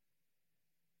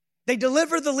 They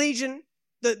deliver the legion,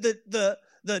 the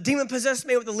demon-possessed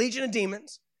man with the legion of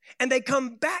demons, and they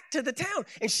come back to the town.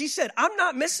 And she said, I'm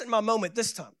not missing my moment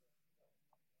this time.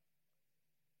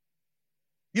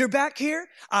 You're back here.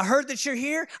 I heard that you're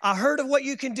here. I heard of what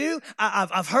you can do.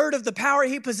 I've heard of the power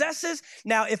he possesses.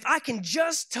 Now, if I can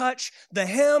just touch the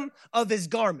hem of his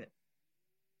garment,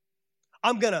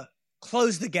 I'm going to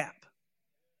close the gap.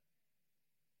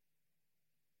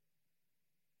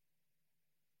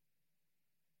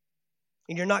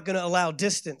 And you're not going to allow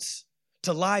distance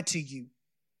to lie to you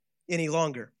any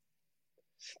longer.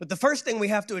 But the first thing we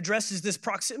have to address is this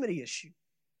proximity issue.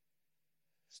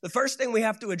 The first thing we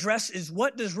have to address is,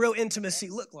 what does real intimacy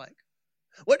look like?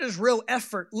 What does real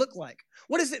effort look like?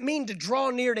 What does it mean to draw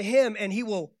near to him and he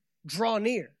will draw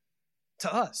near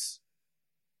to us?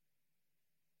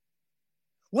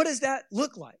 What does that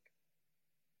look like?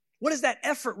 What does that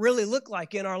effort really look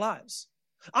like in our lives?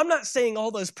 I'm not saying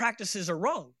all those practices are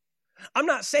wrong. I'm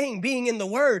not saying being in the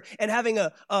Word and having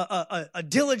a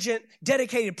diligent,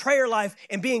 dedicated prayer life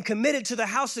and being committed to the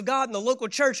house of God and the local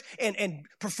church and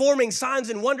performing signs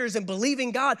and wonders and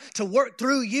believing God to work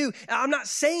through you. I'm not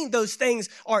saying those things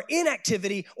are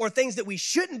inactivity or things that we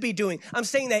shouldn't be doing. I'm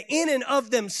saying that in and of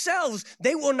themselves,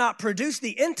 they will not produce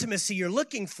the intimacy you're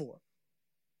looking for.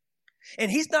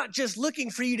 And he's not just looking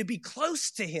for you to be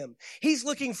close to him. He's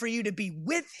looking for you to be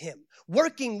with him,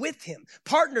 working with him,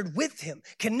 partnered with him,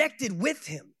 connected with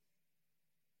him.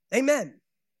 Amen.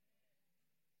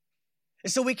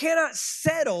 And so we cannot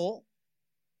settle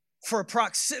for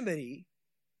proximity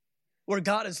where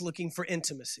God is looking for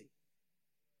intimacy.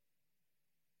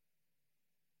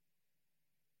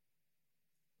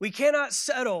 We cannot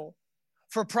settle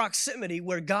for proximity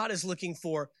where God is looking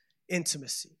for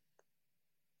intimacy.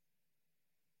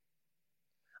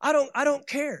 I don't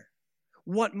care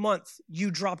what month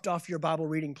you dropped off your Bible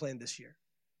reading plan this year.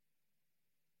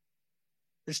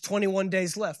 There's 21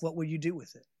 days left. What will you do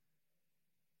with it?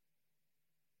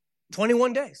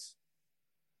 21 days.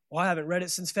 Well, I haven't read it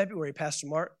since February, Pastor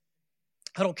Mark.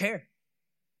 I don't care.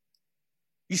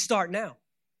 You start now.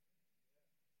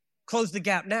 Close the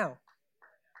gap now.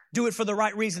 Do it for the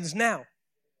right reasons now.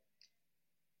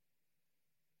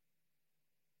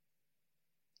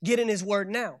 Get in his word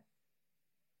now.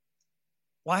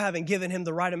 Well, I haven't given him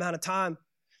the right amount of time.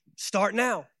 Start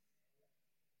now.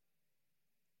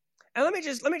 And let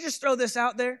me just throw this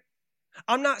out there.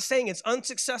 I'm not saying it's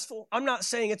unsuccessful. I'm not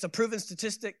saying it's a proven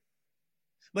statistic.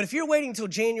 But if you're waiting till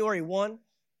January 1,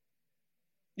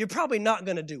 you're probably not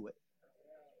going to do it.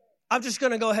 I'm just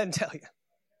going to go ahead and tell you.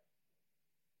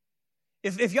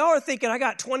 If y'all are thinking, I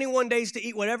got 21 days to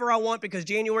eat whatever I want because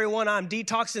January 1, I'm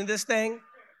detoxing this thing,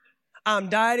 I'm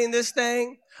dieting this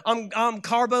thing, I'm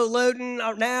carbo loading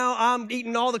now, I'm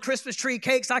eating all the Christmas tree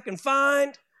cakes I can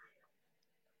find.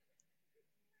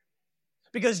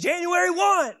 Because January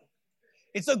 1,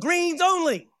 it's a greens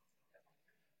only.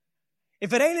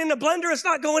 If it ain't in the blender, it's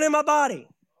not going in my body.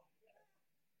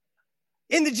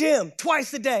 In the gym,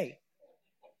 twice a day.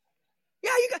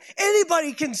 Yeah,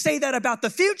 anybody can say that about the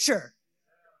future.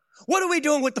 What are we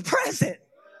doing with the present?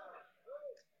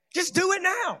 Just do it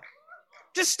now.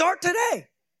 Just start today.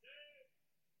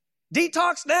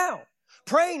 Detox now.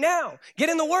 Pray now. Get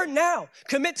in the Word now.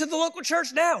 Commit to the local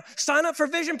church now. Sign up for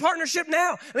Vision Partnership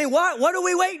now. I mean, what are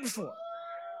we waiting for?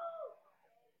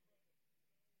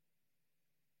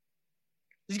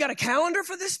 You got a calendar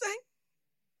for this thing?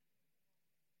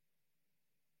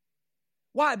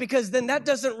 Why? Because then that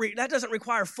doesn't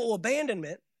require full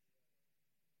abandonment,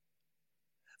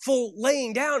 full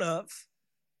laying down of.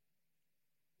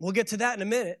 We'll get to that in a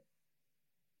minute.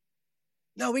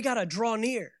 No, we got to draw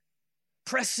near,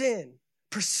 press in,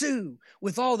 pursue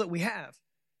with all that we have.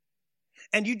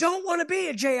 And you don't want to be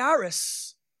a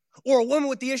Jairus or a woman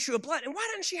with the issue of blood. And why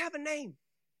doesn't she have a name?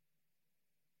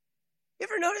 You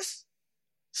ever notice?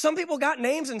 Some people got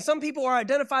names and some people are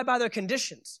identified by their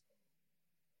conditions.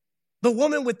 The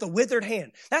woman with the withered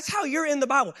hand. That's how you're in the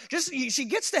Bible. She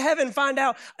gets to heaven and find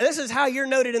out this is how you're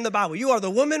noted in the Bible. You are the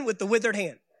woman with the withered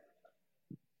hand.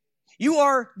 You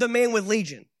are the man with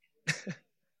legion.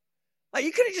 Like,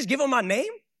 you could have just given him my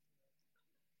name.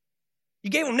 You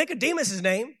gave him Nicodemus'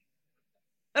 name.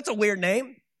 That's a weird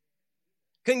name.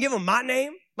 Couldn't give him my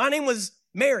name. My name was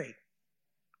Mary.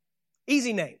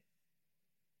 Easy name.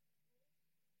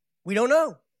 We don't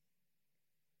know.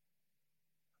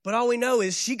 But all we know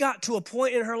is she got to a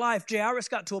point in her life, Jairus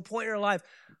got to a point in her life,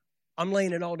 I'm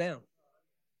laying it all down.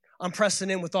 I'm pressing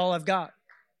in with all I've got.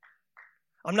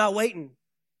 I'm not waiting.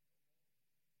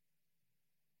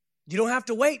 You don't have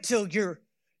to wait till you're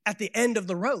at the end of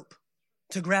the rope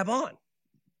to grab on.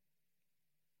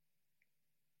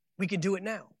 We can do it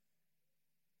now.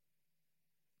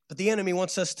 But the enemy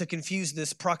wants us to confuse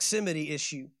this proximity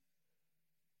issue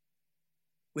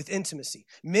with intimacy.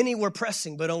 Many were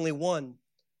pressing, but only one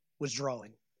was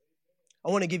drawing. I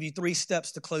want to give you 3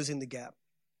 steps to closing the gap.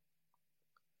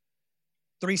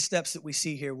 3 steps that we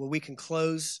see here where we can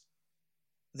close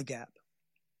the gap.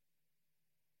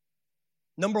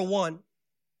 Number 1,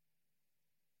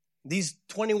 These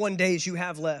 21 days you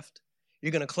have left,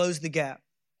 you're going to close the gap.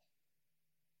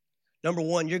 Number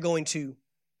one, you're going to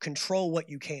control what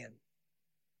you can.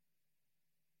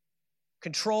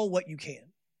 Control what you can.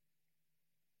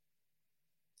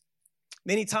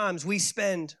 Many times we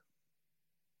spend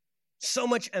so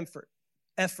much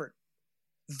effort,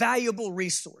 valuable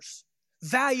resource,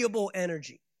 valuable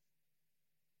energy,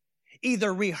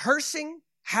 either rehearsing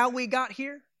how we got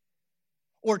here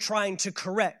or trying to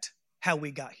correct how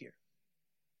we got here.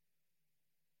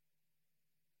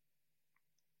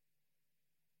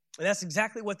 And that's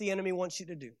exactly what the enemy wants you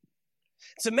to do.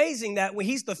 It's amazing that when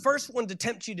he's the first one to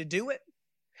tempt you to do it,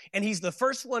 and he's the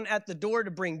first one at the door to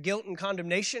bring guilt and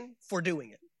condemnation for doing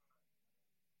it.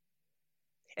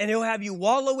 And he'll have you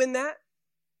wallow in that.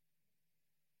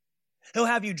 He'll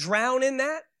have you drown in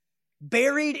that,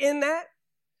 buried in that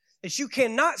you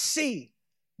cannot see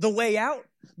the way out,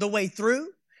 the way through.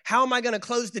 How am I going to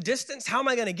close the distance? How am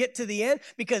I going to get to the end?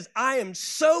 Because I am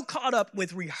so caught up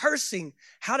with rehearsing,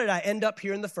 how did I end up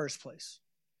here in the first place?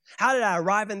 How did I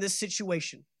arrive in this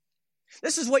situation?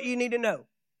 This is what you need to know.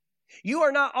 You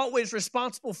are not always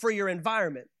responsible for your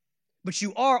environment, but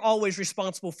you are always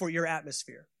responsible for your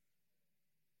atmosphere.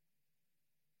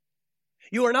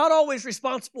 You are not always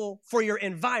responsible for your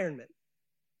environment,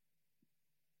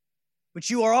 but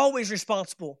you are always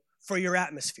responsible for your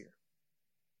atmosphere.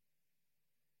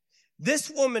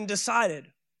 This woman decided,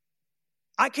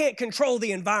 I can't control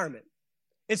the environment.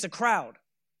 It's a crowd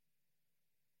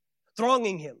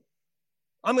thronging him.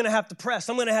 I'm going to have to press.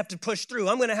 I'm going to have to push through.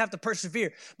 I'm going to have to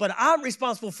persevere. But I'm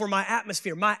responsible for my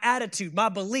atmosphere, my attitude, my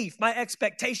belief, my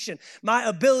expectation, my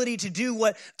ability to do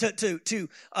what, to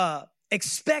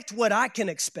expect what I can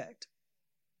expect.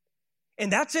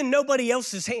 And that's in nobody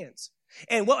else's hands.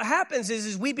 And what happens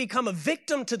is we become a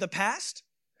victim to the past.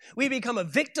 We become a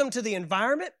victim to the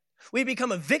environment. We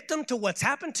become a victim to what's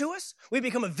happened to us. We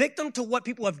become a victim to what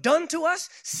people have done to us,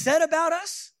 said about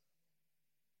us.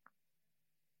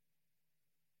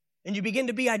 And you begin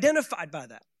to be identified by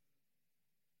that.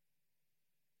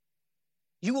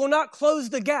 You will not close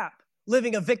the gap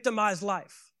living a victimized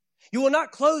life. You will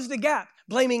not close the gap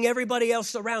blaming everybody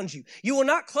else around you. You will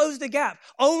not close the gap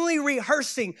only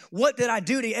rehearsing what did I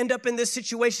do to end up in this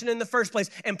situation in the first place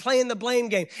and playing the blame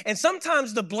game. And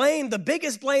sometimes the blame, the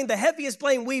biggest blame, the heaviest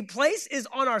blame we place is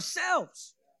on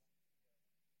ourselves.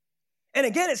 And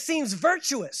again, it seems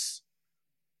virtuous.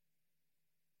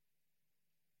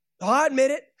 I'll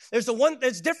admit it.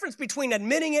 There's difference between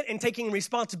admitting it and taking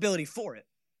responsibility for it.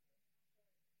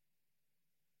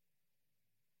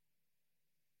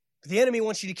 The enemy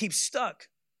wants you to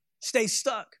stay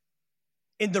stuck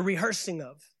in the rehearsing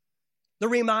of, the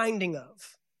reminding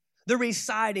of, the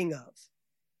reciting of,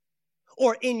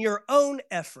 or in your own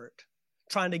effort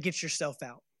trying to get yourself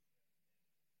out.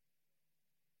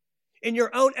 In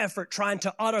your own effort trying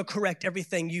to autocorrect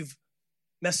everything you've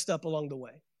messed up along the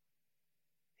way.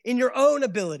 In your own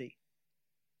ability.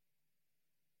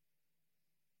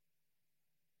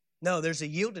 No, there's a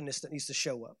yieldedness that needs to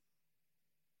show up.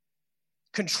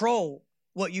 Control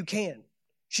what you can.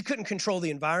 She couldn't control the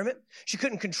environment. She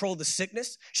couldn't control the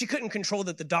sickness. She couldn't control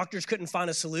that the doctors couldn't find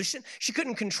a solution. She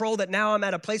couldn't control that now I'm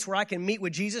at a place where I can meet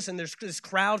with Jesus and there's this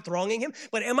crowd thronging him.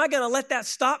 But am I going to let that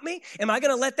stop me? Am I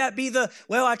going to let that be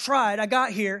I tried, I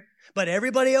got here, but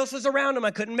everybody else was around him.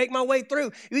 I couldn't make my way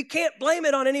through. We can't blame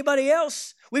it on anybody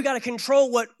else. We've got to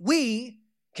control what we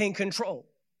can control.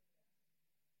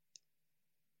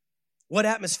 What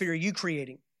atmosphere are you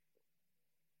creating?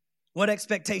 What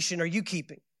expectation are you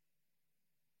keeping?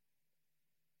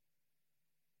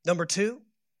 Number 2,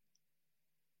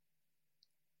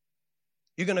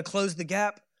 you're going to close the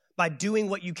gap by doing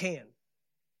what you can.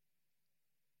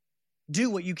 Do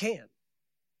what you can.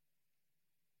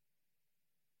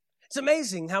 It's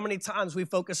amazing how many times we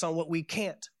focus on what we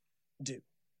can't do.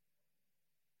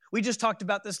 We just talked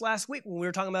about this last week when we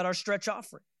were talking about our stretch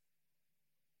offering.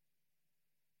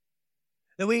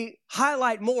 That we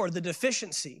highlight more the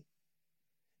deficiency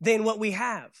than what we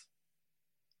have.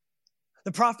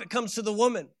 The prophet comes to the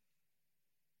woman,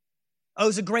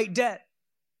 owes a great debt.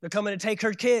 They're coming to take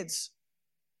her kids.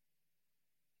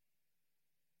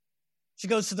 She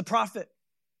goes to the prophet.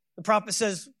 The prophet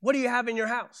says, what do you have in your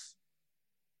house?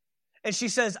 And she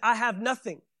says, I have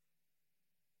nothing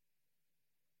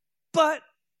but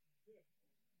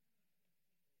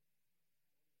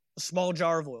a small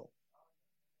jar of oil.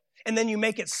 And then you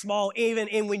make it small even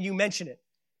in when you mention it.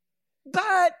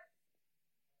 But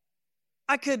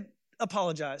I could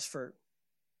apologize for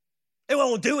it.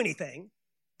 Won't do anything,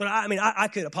 but I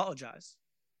could apologize.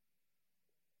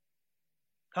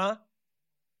 Huh?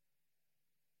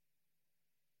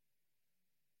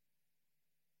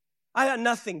 I got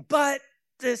nothing but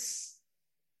this.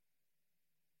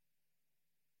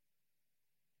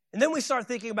 And then we start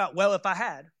thinking about, well, if I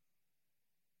had,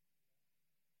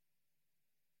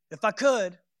 if I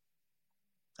could,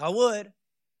 I would.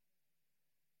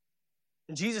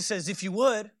 And Jesus says, if you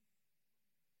would,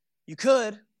 you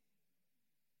could.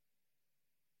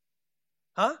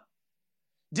 Huh?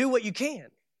 Do what you can.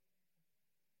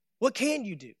 What can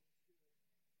you do?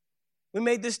 We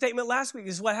made this statement last week.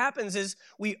 Is what happens is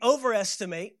we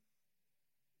overestimate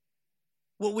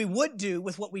what we would do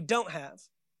with what we don't have.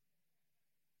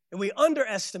 And we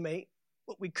underestimate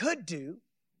what we could do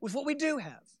with what we do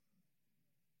have.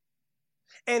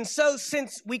 And so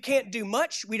since we can't do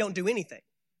much, we don't do anything.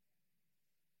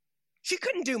 She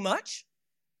couldn't do much.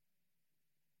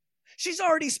 She's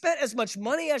already spent as much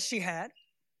money as she had.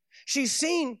 She's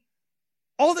seen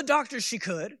all the doctors she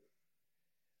could.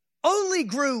 Only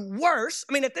grew worse.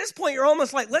 I mean, at this point, you're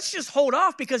almost like, let's just hold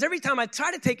off, because every time I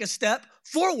try to take a step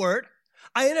forward,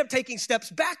 I end up taking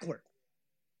steps backward.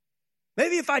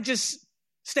 Maybe if I just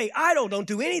stay idle, don't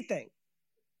do anything.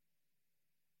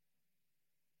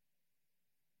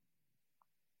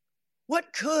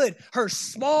 What could her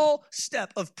small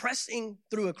step of pressing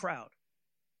through a crowd?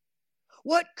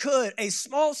 What could a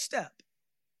small step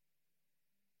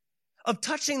of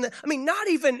touching not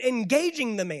even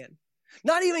engaging the man,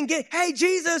 not even hey,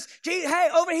 Jesus, hey,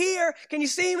 over here, can you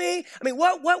see me? I mean,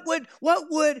 what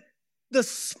would the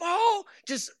small,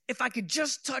 if I could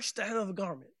just touch the hem of a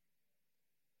garment?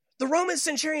 The Roman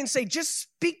centurion say, just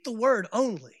speak the word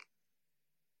only.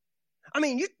 I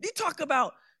mean, you talk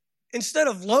about, instead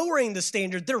of lowering the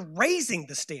standard, they're raising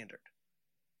the standard.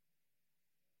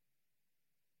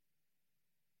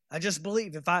 I just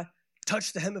believe if I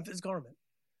touch the hem of his garment,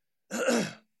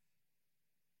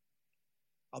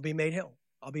 I'll be made whole.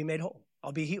 I'll be made whole.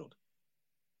 I'll be healed.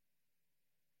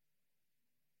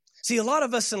 See, a lot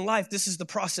of us in life, this is the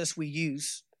process we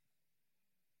use.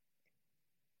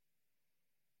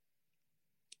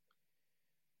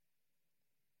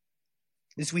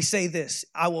 Is we say this,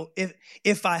 I will,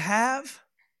 if I have,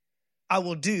 I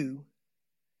will do,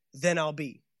 then I'll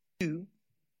be. Do,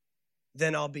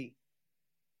 then I'll be.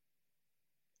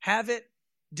 Have it,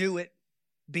 do it,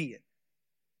 be it.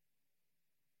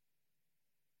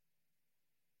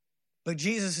 But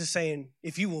Jesus is saying,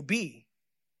 if you will be,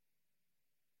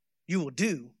 you will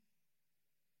do,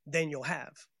 then you'll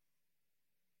have.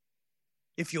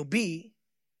 If you'll be,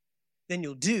 then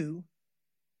you'll do,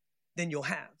 then you'll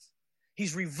have.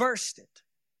 He's reversed it.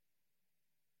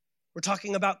 We're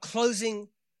talking about closing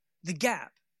the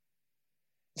gap.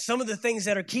 Some of the things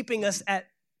that are keeping us at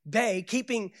bay,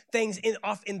 keeping things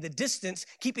off in the distance,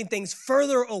 keeping things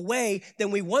further away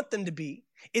than we want them to be,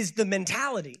 is the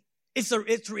mentality.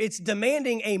 It's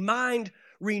demanding a mind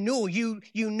renewal. You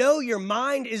know your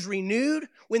mind is renewed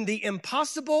when the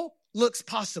impossible looks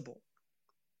possible.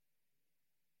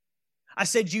 I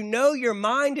said, you know your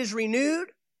mind is renewed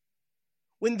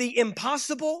when the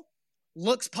impossible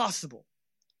looks possible.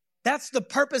 That's the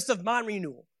purpose of mind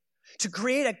renewal, to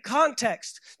create a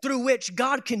context through which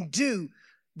God can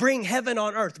bring heaven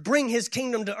on earth, bring his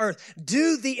kingdom to earth,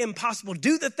 do the impossible,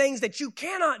 do the things that you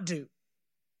cannot do.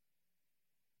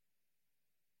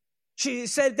 It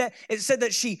said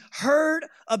that she heard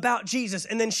about Jesus,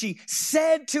 and then she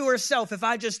said to herself, if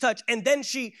I just touch, and then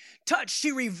she touched,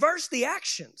 she reversed the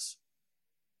actions.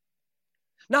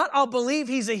 Not, I'll believe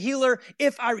he's a healer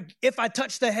if I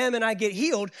touch the hem and I get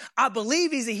healed. I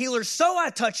believe he's a healer, so I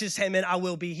touch his hem and I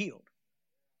will be healed.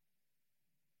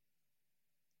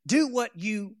 Do what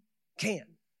you can.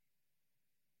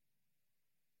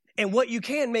 And what you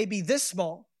can may be this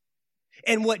small,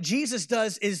 and what Jesus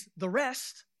does is the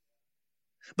rest.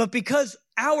 But because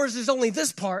ours is only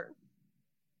this part,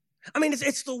 I mean,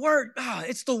 it's the word.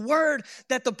 It's the word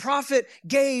that the prophet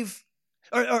gave,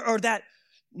 or that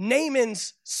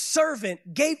Naaman's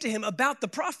servant gave to him about the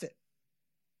prophet.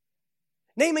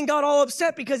 Naaman got all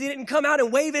upset because he didn't come out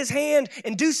and wave his hand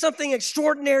and do something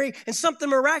extraordinary and something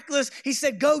miraculous. He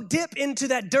said, go dip into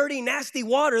that dirty, nasty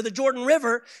water, the Jordan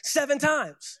River, 7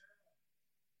 times.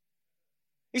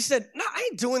 He said, no, I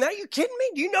ain't doing that. Are you kidding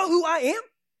me? Do you know who I am?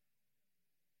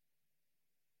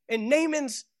 And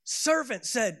Naaman's servant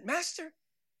said, Master,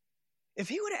 if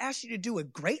he would have asked you to do a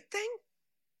great thing,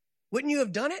 wouldn't you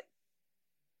have done it?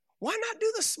 Why not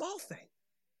do the small thing?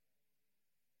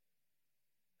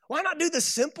 Why not do the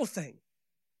simple thing?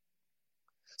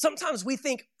 Sometimes we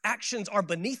think actions are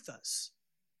beneath us.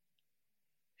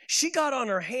 She got on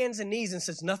her hands and knees and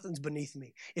says, nothing's beneath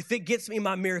me. If it gets me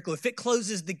my miracle, if it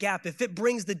closes the gap, if it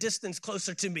brings the distance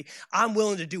closer to me, I'm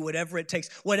willing to do whatever it takes.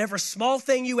 Whatever small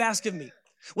thing you ask of me,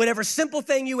 Whatever simple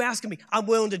thing you ask of me, I'm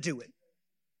willing to do it.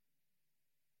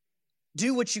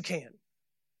 Do what you can.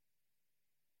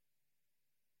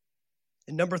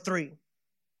 And number 3,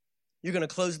 you're going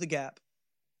to close the gap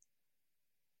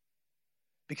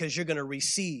because you're going to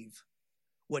receive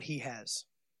what he has.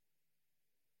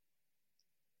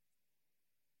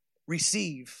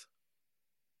 Receive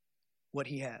what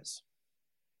he has.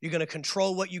 You're going to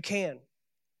control what you can.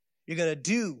 You're going to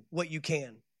do what you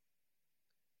can.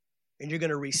 And you're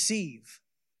going to receive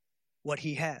what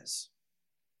he has.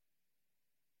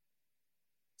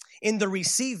 In the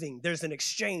receiving, there's an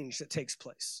exchange that takes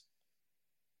place.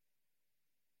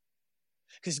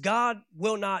 Because God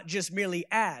will not just merely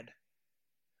add,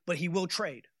 but he will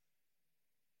trade.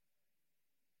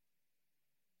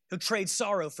 He'll trade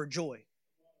sorrow for joy,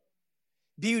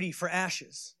 beauty for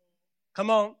ashes. Come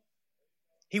on.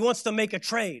 He wants to make a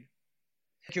trade.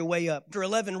 Make your way up. Chapter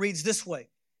 11 reads this way.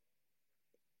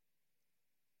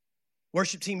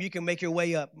 Worship team, you can make your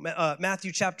way up.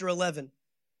 Matthew chapter 11,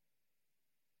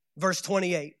 verse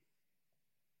 28.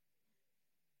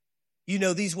 You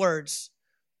know these words.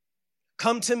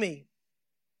 Come to me,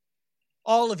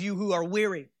 all of you who are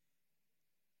weary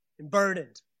and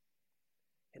burdened,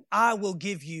 and I will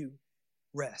give you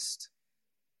rest.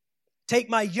 Take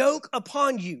my yoke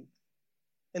upon you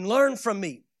and learn from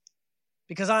me,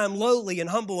 because I am lowly and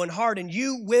humble in heart, and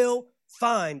you will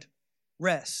find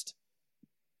rest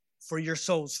for your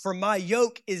souls. For my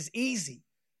yoke is easy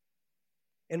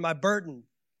and my burden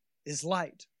is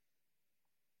light.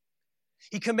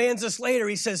 He commands us later,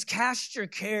 he says, cast your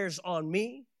cares on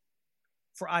me,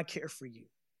 for I care for you.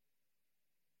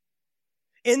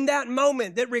 In that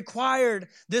moment that required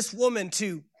this woman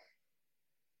to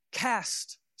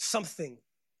cast something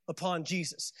upon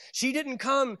Jesus. She didn't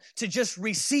come to just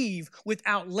receive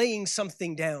without laying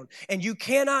something down. And you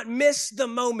cannot miss the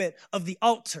moment of the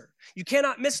altar. You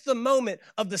cannot miss the moment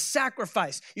of the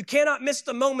sacrifice. You cannot miss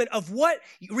the moment of what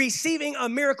receiving a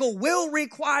miracle will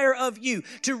require of you.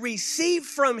 To receive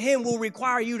from him will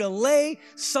require you to lay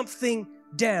something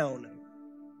down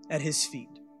at his feet.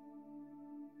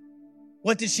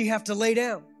 What did she have to lay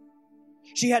down?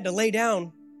 She had to lay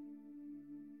down.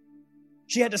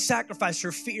 She had to sacrifice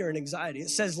her fear and anxiety. It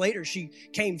says later she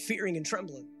came fearing and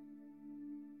trembling.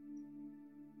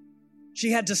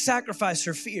 She had to sacrifice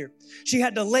her fear. She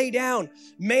had to lay down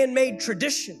man-made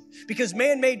tradition, because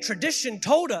man-made tradition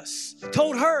told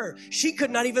her she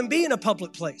could not even be in a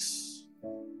public place.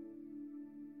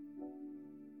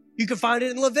 You can find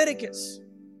it in Leviticus.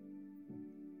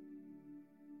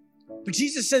 But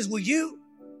Jesus says, will you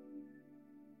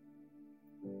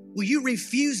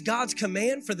refuse God's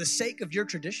command for the sake of your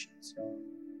traditions?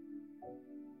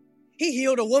 He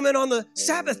healed a woman on the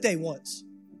Sabbath day once.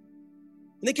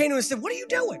 And they came to him and said, what are you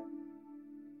doing?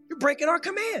 You're breaking our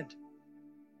command.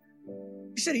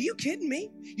 He said, are you kidding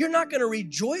me? You're not going to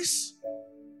rejoice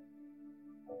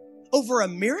over a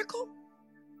miracle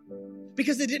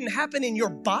because it didn't happen in your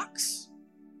box,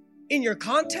 in your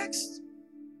context?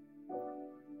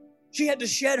 She had to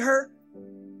shed her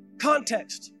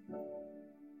context.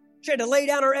 She had to lay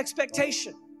down her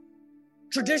expectation,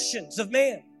 traditions of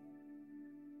man.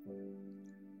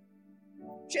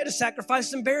 She had to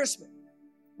sacrifice embarrassment.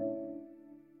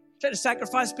 She had to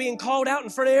sacrifice being called out in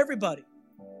front of everybody.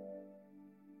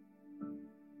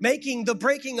 Making the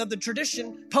breaking of the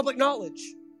tradition public knowledge.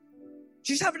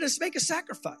 She's having to make a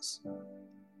sacrifice.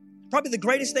 Probably the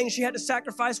greatest thing she had to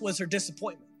sacrifice was her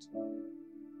disappointment.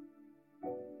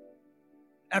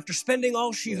 After spending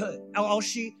all she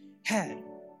had,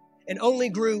 and only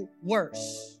grew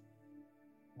worse.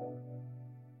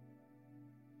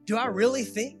 Do I really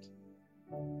think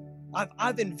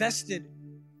I've invested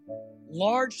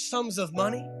large sums of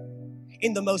money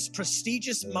in the most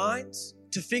prestigious minds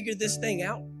to figure this thing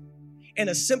out? And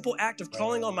a simple act of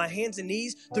crawling on my hands and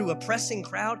knees through a pressing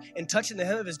crowd and touching the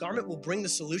hem of his garment will bring the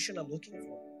solution I'm looking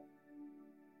for?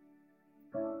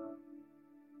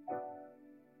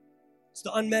 It's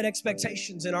the unmet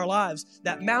expectations in our lives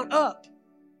that mount up,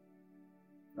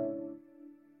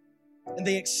 and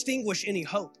they extinguish any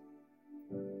hope,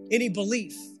 any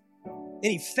belief,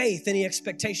 any faith, any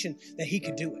expectation that he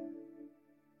could do it.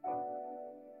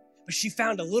 But she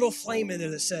found a little flame in there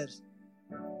that said,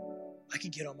 I can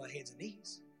get on my hands and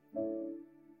knees.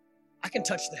 I can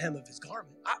touch the hem of his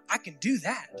garment. I can do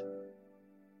that.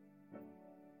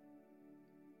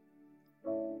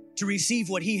 To receive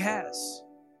what he has,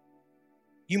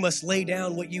 you must lay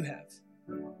down what you have.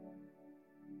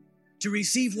 To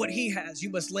receive what he has, you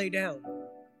must lay down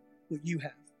what you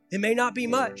have. It may not be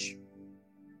much.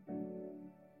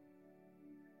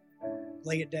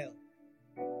 Lay it down.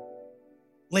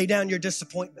 Lay down your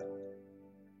disappointment.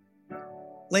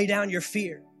 Lay down your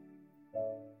fear.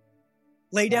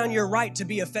 Lay down your right to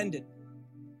be offended.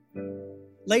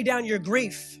 Lay down your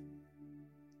grief.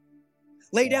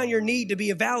 Lay down your need to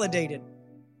be validated.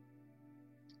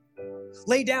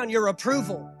 Lay down your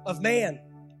approval of man.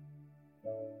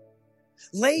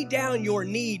 Lay down your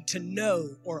need to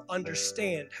know or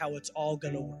understand how it's all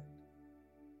going to work.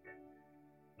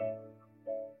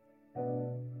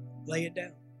 Lay it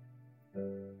down.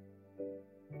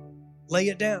 Lay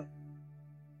it down.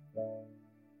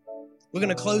 We're going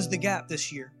to close the gap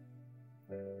this year.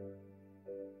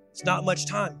 It's not much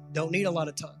time. Don't need a lot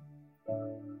of time.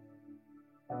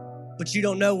 But you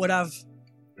don't know what I've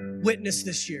witnessed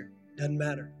this year. Doesn't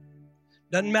matter.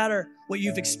 Doesn't matter what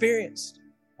you've experienced.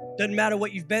 Doesn't matter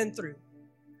what you've been through.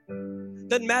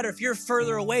 Doesn't matter if you're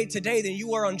further away today than you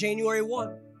were on January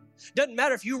 1. Doesn't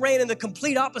matter if you ran in the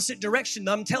complete opposite direction.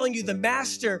 I'm telling you, the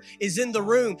master is in the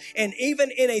room. And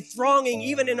even in a thronging,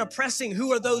 even in a pressing,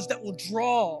 who are those that will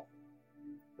draw?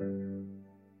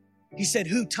 He said,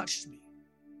 who touched me?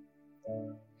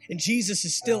 And Jesus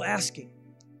is still asking,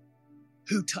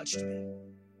 who touched me?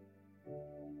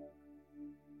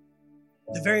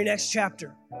 The very next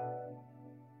chapter,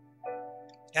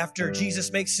 after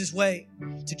Jesus makes his way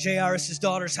to Jairus'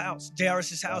 daughter's house,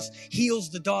 Jairus' house, heals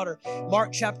the daughter.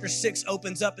 Mark chapter 6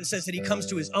 opens up and says that he comes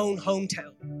to his own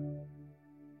hometown,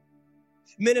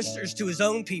 ministers to his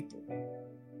own people,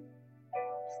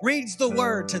 reads the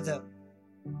word to them,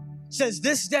 says,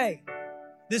 this day,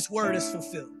 this word is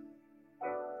fulfilled.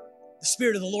 The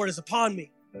Spirit of the Lord is upon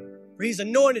me, for he's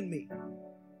anointed me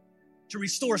to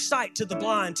restore sight to the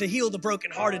blind, to heal the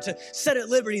brokenhearted, to set at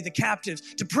liberty the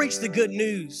captives, to preach the good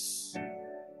news.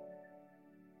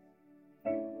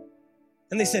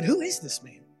 And they said, who is this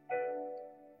man?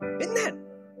 Isn't that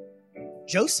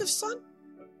Joseph's son?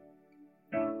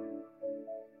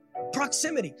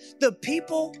 Proximity. The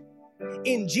people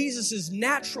in Jesus'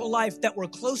 natural life that were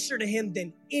closer to him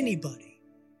than anybody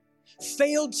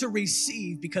failed to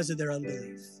receive because of their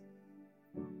unbelief.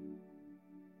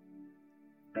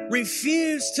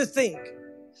 Refuse to think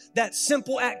that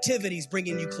simple activities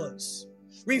bringing you close.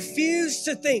 Refuse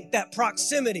to think that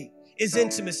proximity is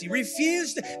intimacy.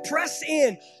 Refuse to press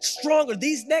in stronger.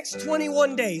 These next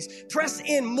 21 days, press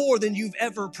in more than you've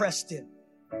ever pressed in.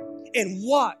 And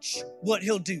watch what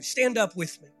he'll do. Stand up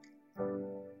with me.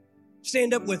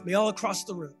 Stand up with me all across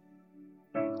the room.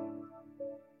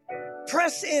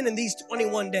 Press in these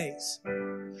 21 days.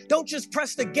 Don't just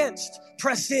press against,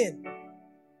 press in.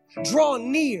 Draw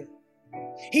near.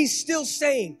 He's still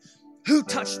saying, who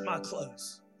touched my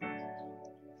clothes?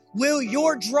 Will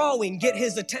your drawing get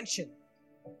his attention?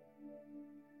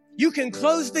 You can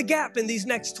close the gap in these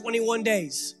next 21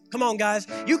 days. Come on, guys.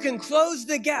 You can close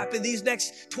the gap in these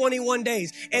next 21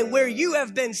 days. And where you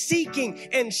have been seeking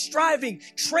and striving,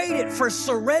 trade it for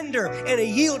surrender and a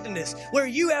yieldedness. Where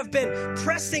you have been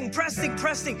pressing,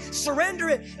 surrender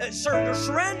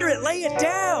it, lay it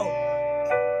down.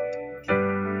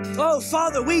 Oh,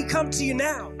 Father, we come to you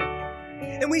now.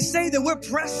 And we say that we're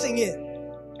pressing in.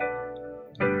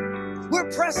 We're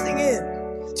pressing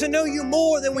in to know you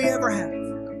more than we ever have.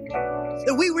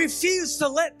 That we refuse to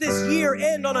let this year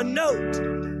end on a note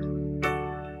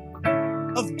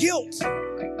of guilt,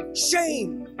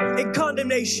 shame, and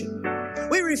condemnation.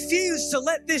 We refuse to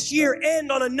let this year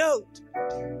end on a note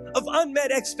of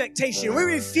unmet expectation. We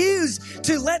refuse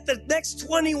to let the next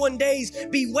 21 days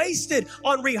be wasted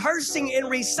on rehearsing and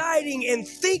reciting and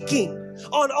thinking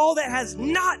on all that has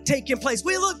not taken place.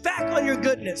 We look back on your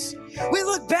goodness. We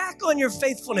look back on your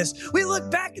faithfulness. We look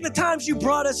back in the times you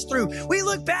brought us through. We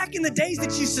look back in the days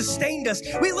that you sustained us.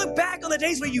 We look back on the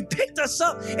days where you picked us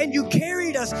up and you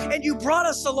carried us and you brought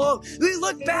us along. We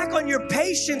look back on your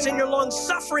patience and your long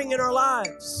suffering in our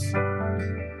lives.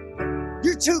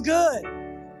 You're too good.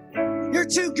 You're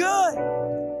too good.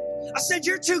 I said,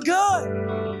 you're too good.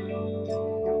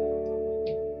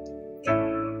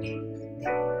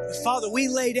 Father, we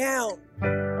lay down.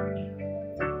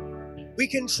 We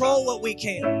control what we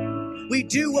can. We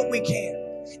do what we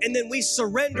can. And then we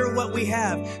surrender what we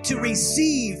have to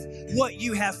receive what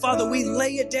you have. Father, we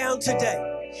lay it down today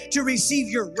to receive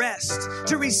your rest,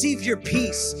 to receive your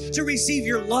peace, to receive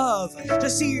your love,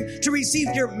 to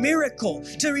receive your miracle,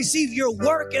 to receive your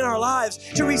work in our lives,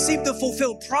 to receive the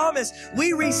fulfilled promise.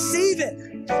 We receive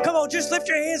it. Come on, just lift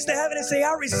your hands to heaven and say,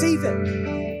 I receive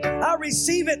it. I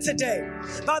receive it today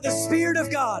by the Spirit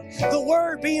of God, the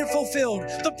word being fulfilled,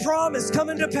 the promise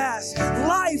coming to pass,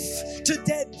 life to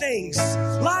dead things,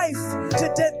 life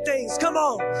to dead things. Come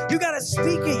on, you got to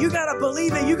speak it, you got to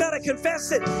believe it, you got to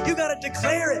confess it, you got to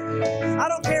declare it. I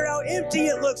don't care how empty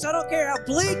it looks, I don't care how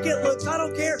bleak it looks, I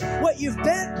don't care what you've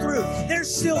been through,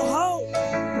 there's still hope.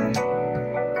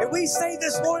 And we say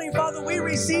this morning, Father, we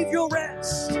receive your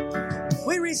rest.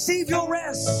 We receive your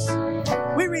rest.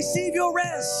 We receive your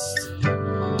rest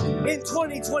in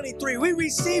 2023. We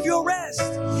receive your rest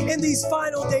in these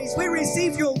final days. We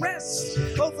receive your rest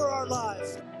over our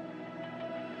lives.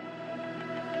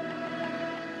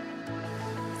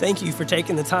 Thank you for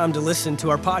taking the time to listen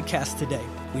to our podcast today.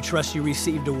 We trust you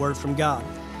received a word from God.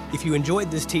 If you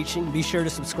enjoyed this teaching, be sure to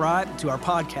subscribe to our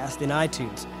podcast in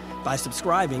iTunes. By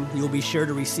subscribing, you'll be sure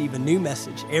to receive a new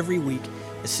message every week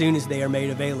as soon as they are made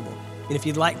available. And if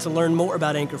you'd like to learn more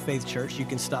about Anchor Faith Church, you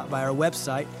can stop by our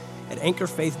website at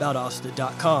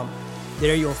anchorfaithvaldosta.com.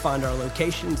 There you'll find our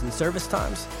locations and service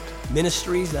times,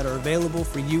 ministries that are available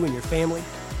for you and your family.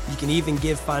 You can even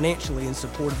give financially in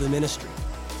support of the ministry.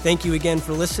 Thank you again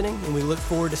for listening, and we look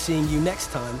forward to seeing you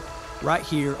next time right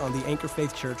here on the Anchor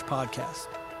Faith Church podcast.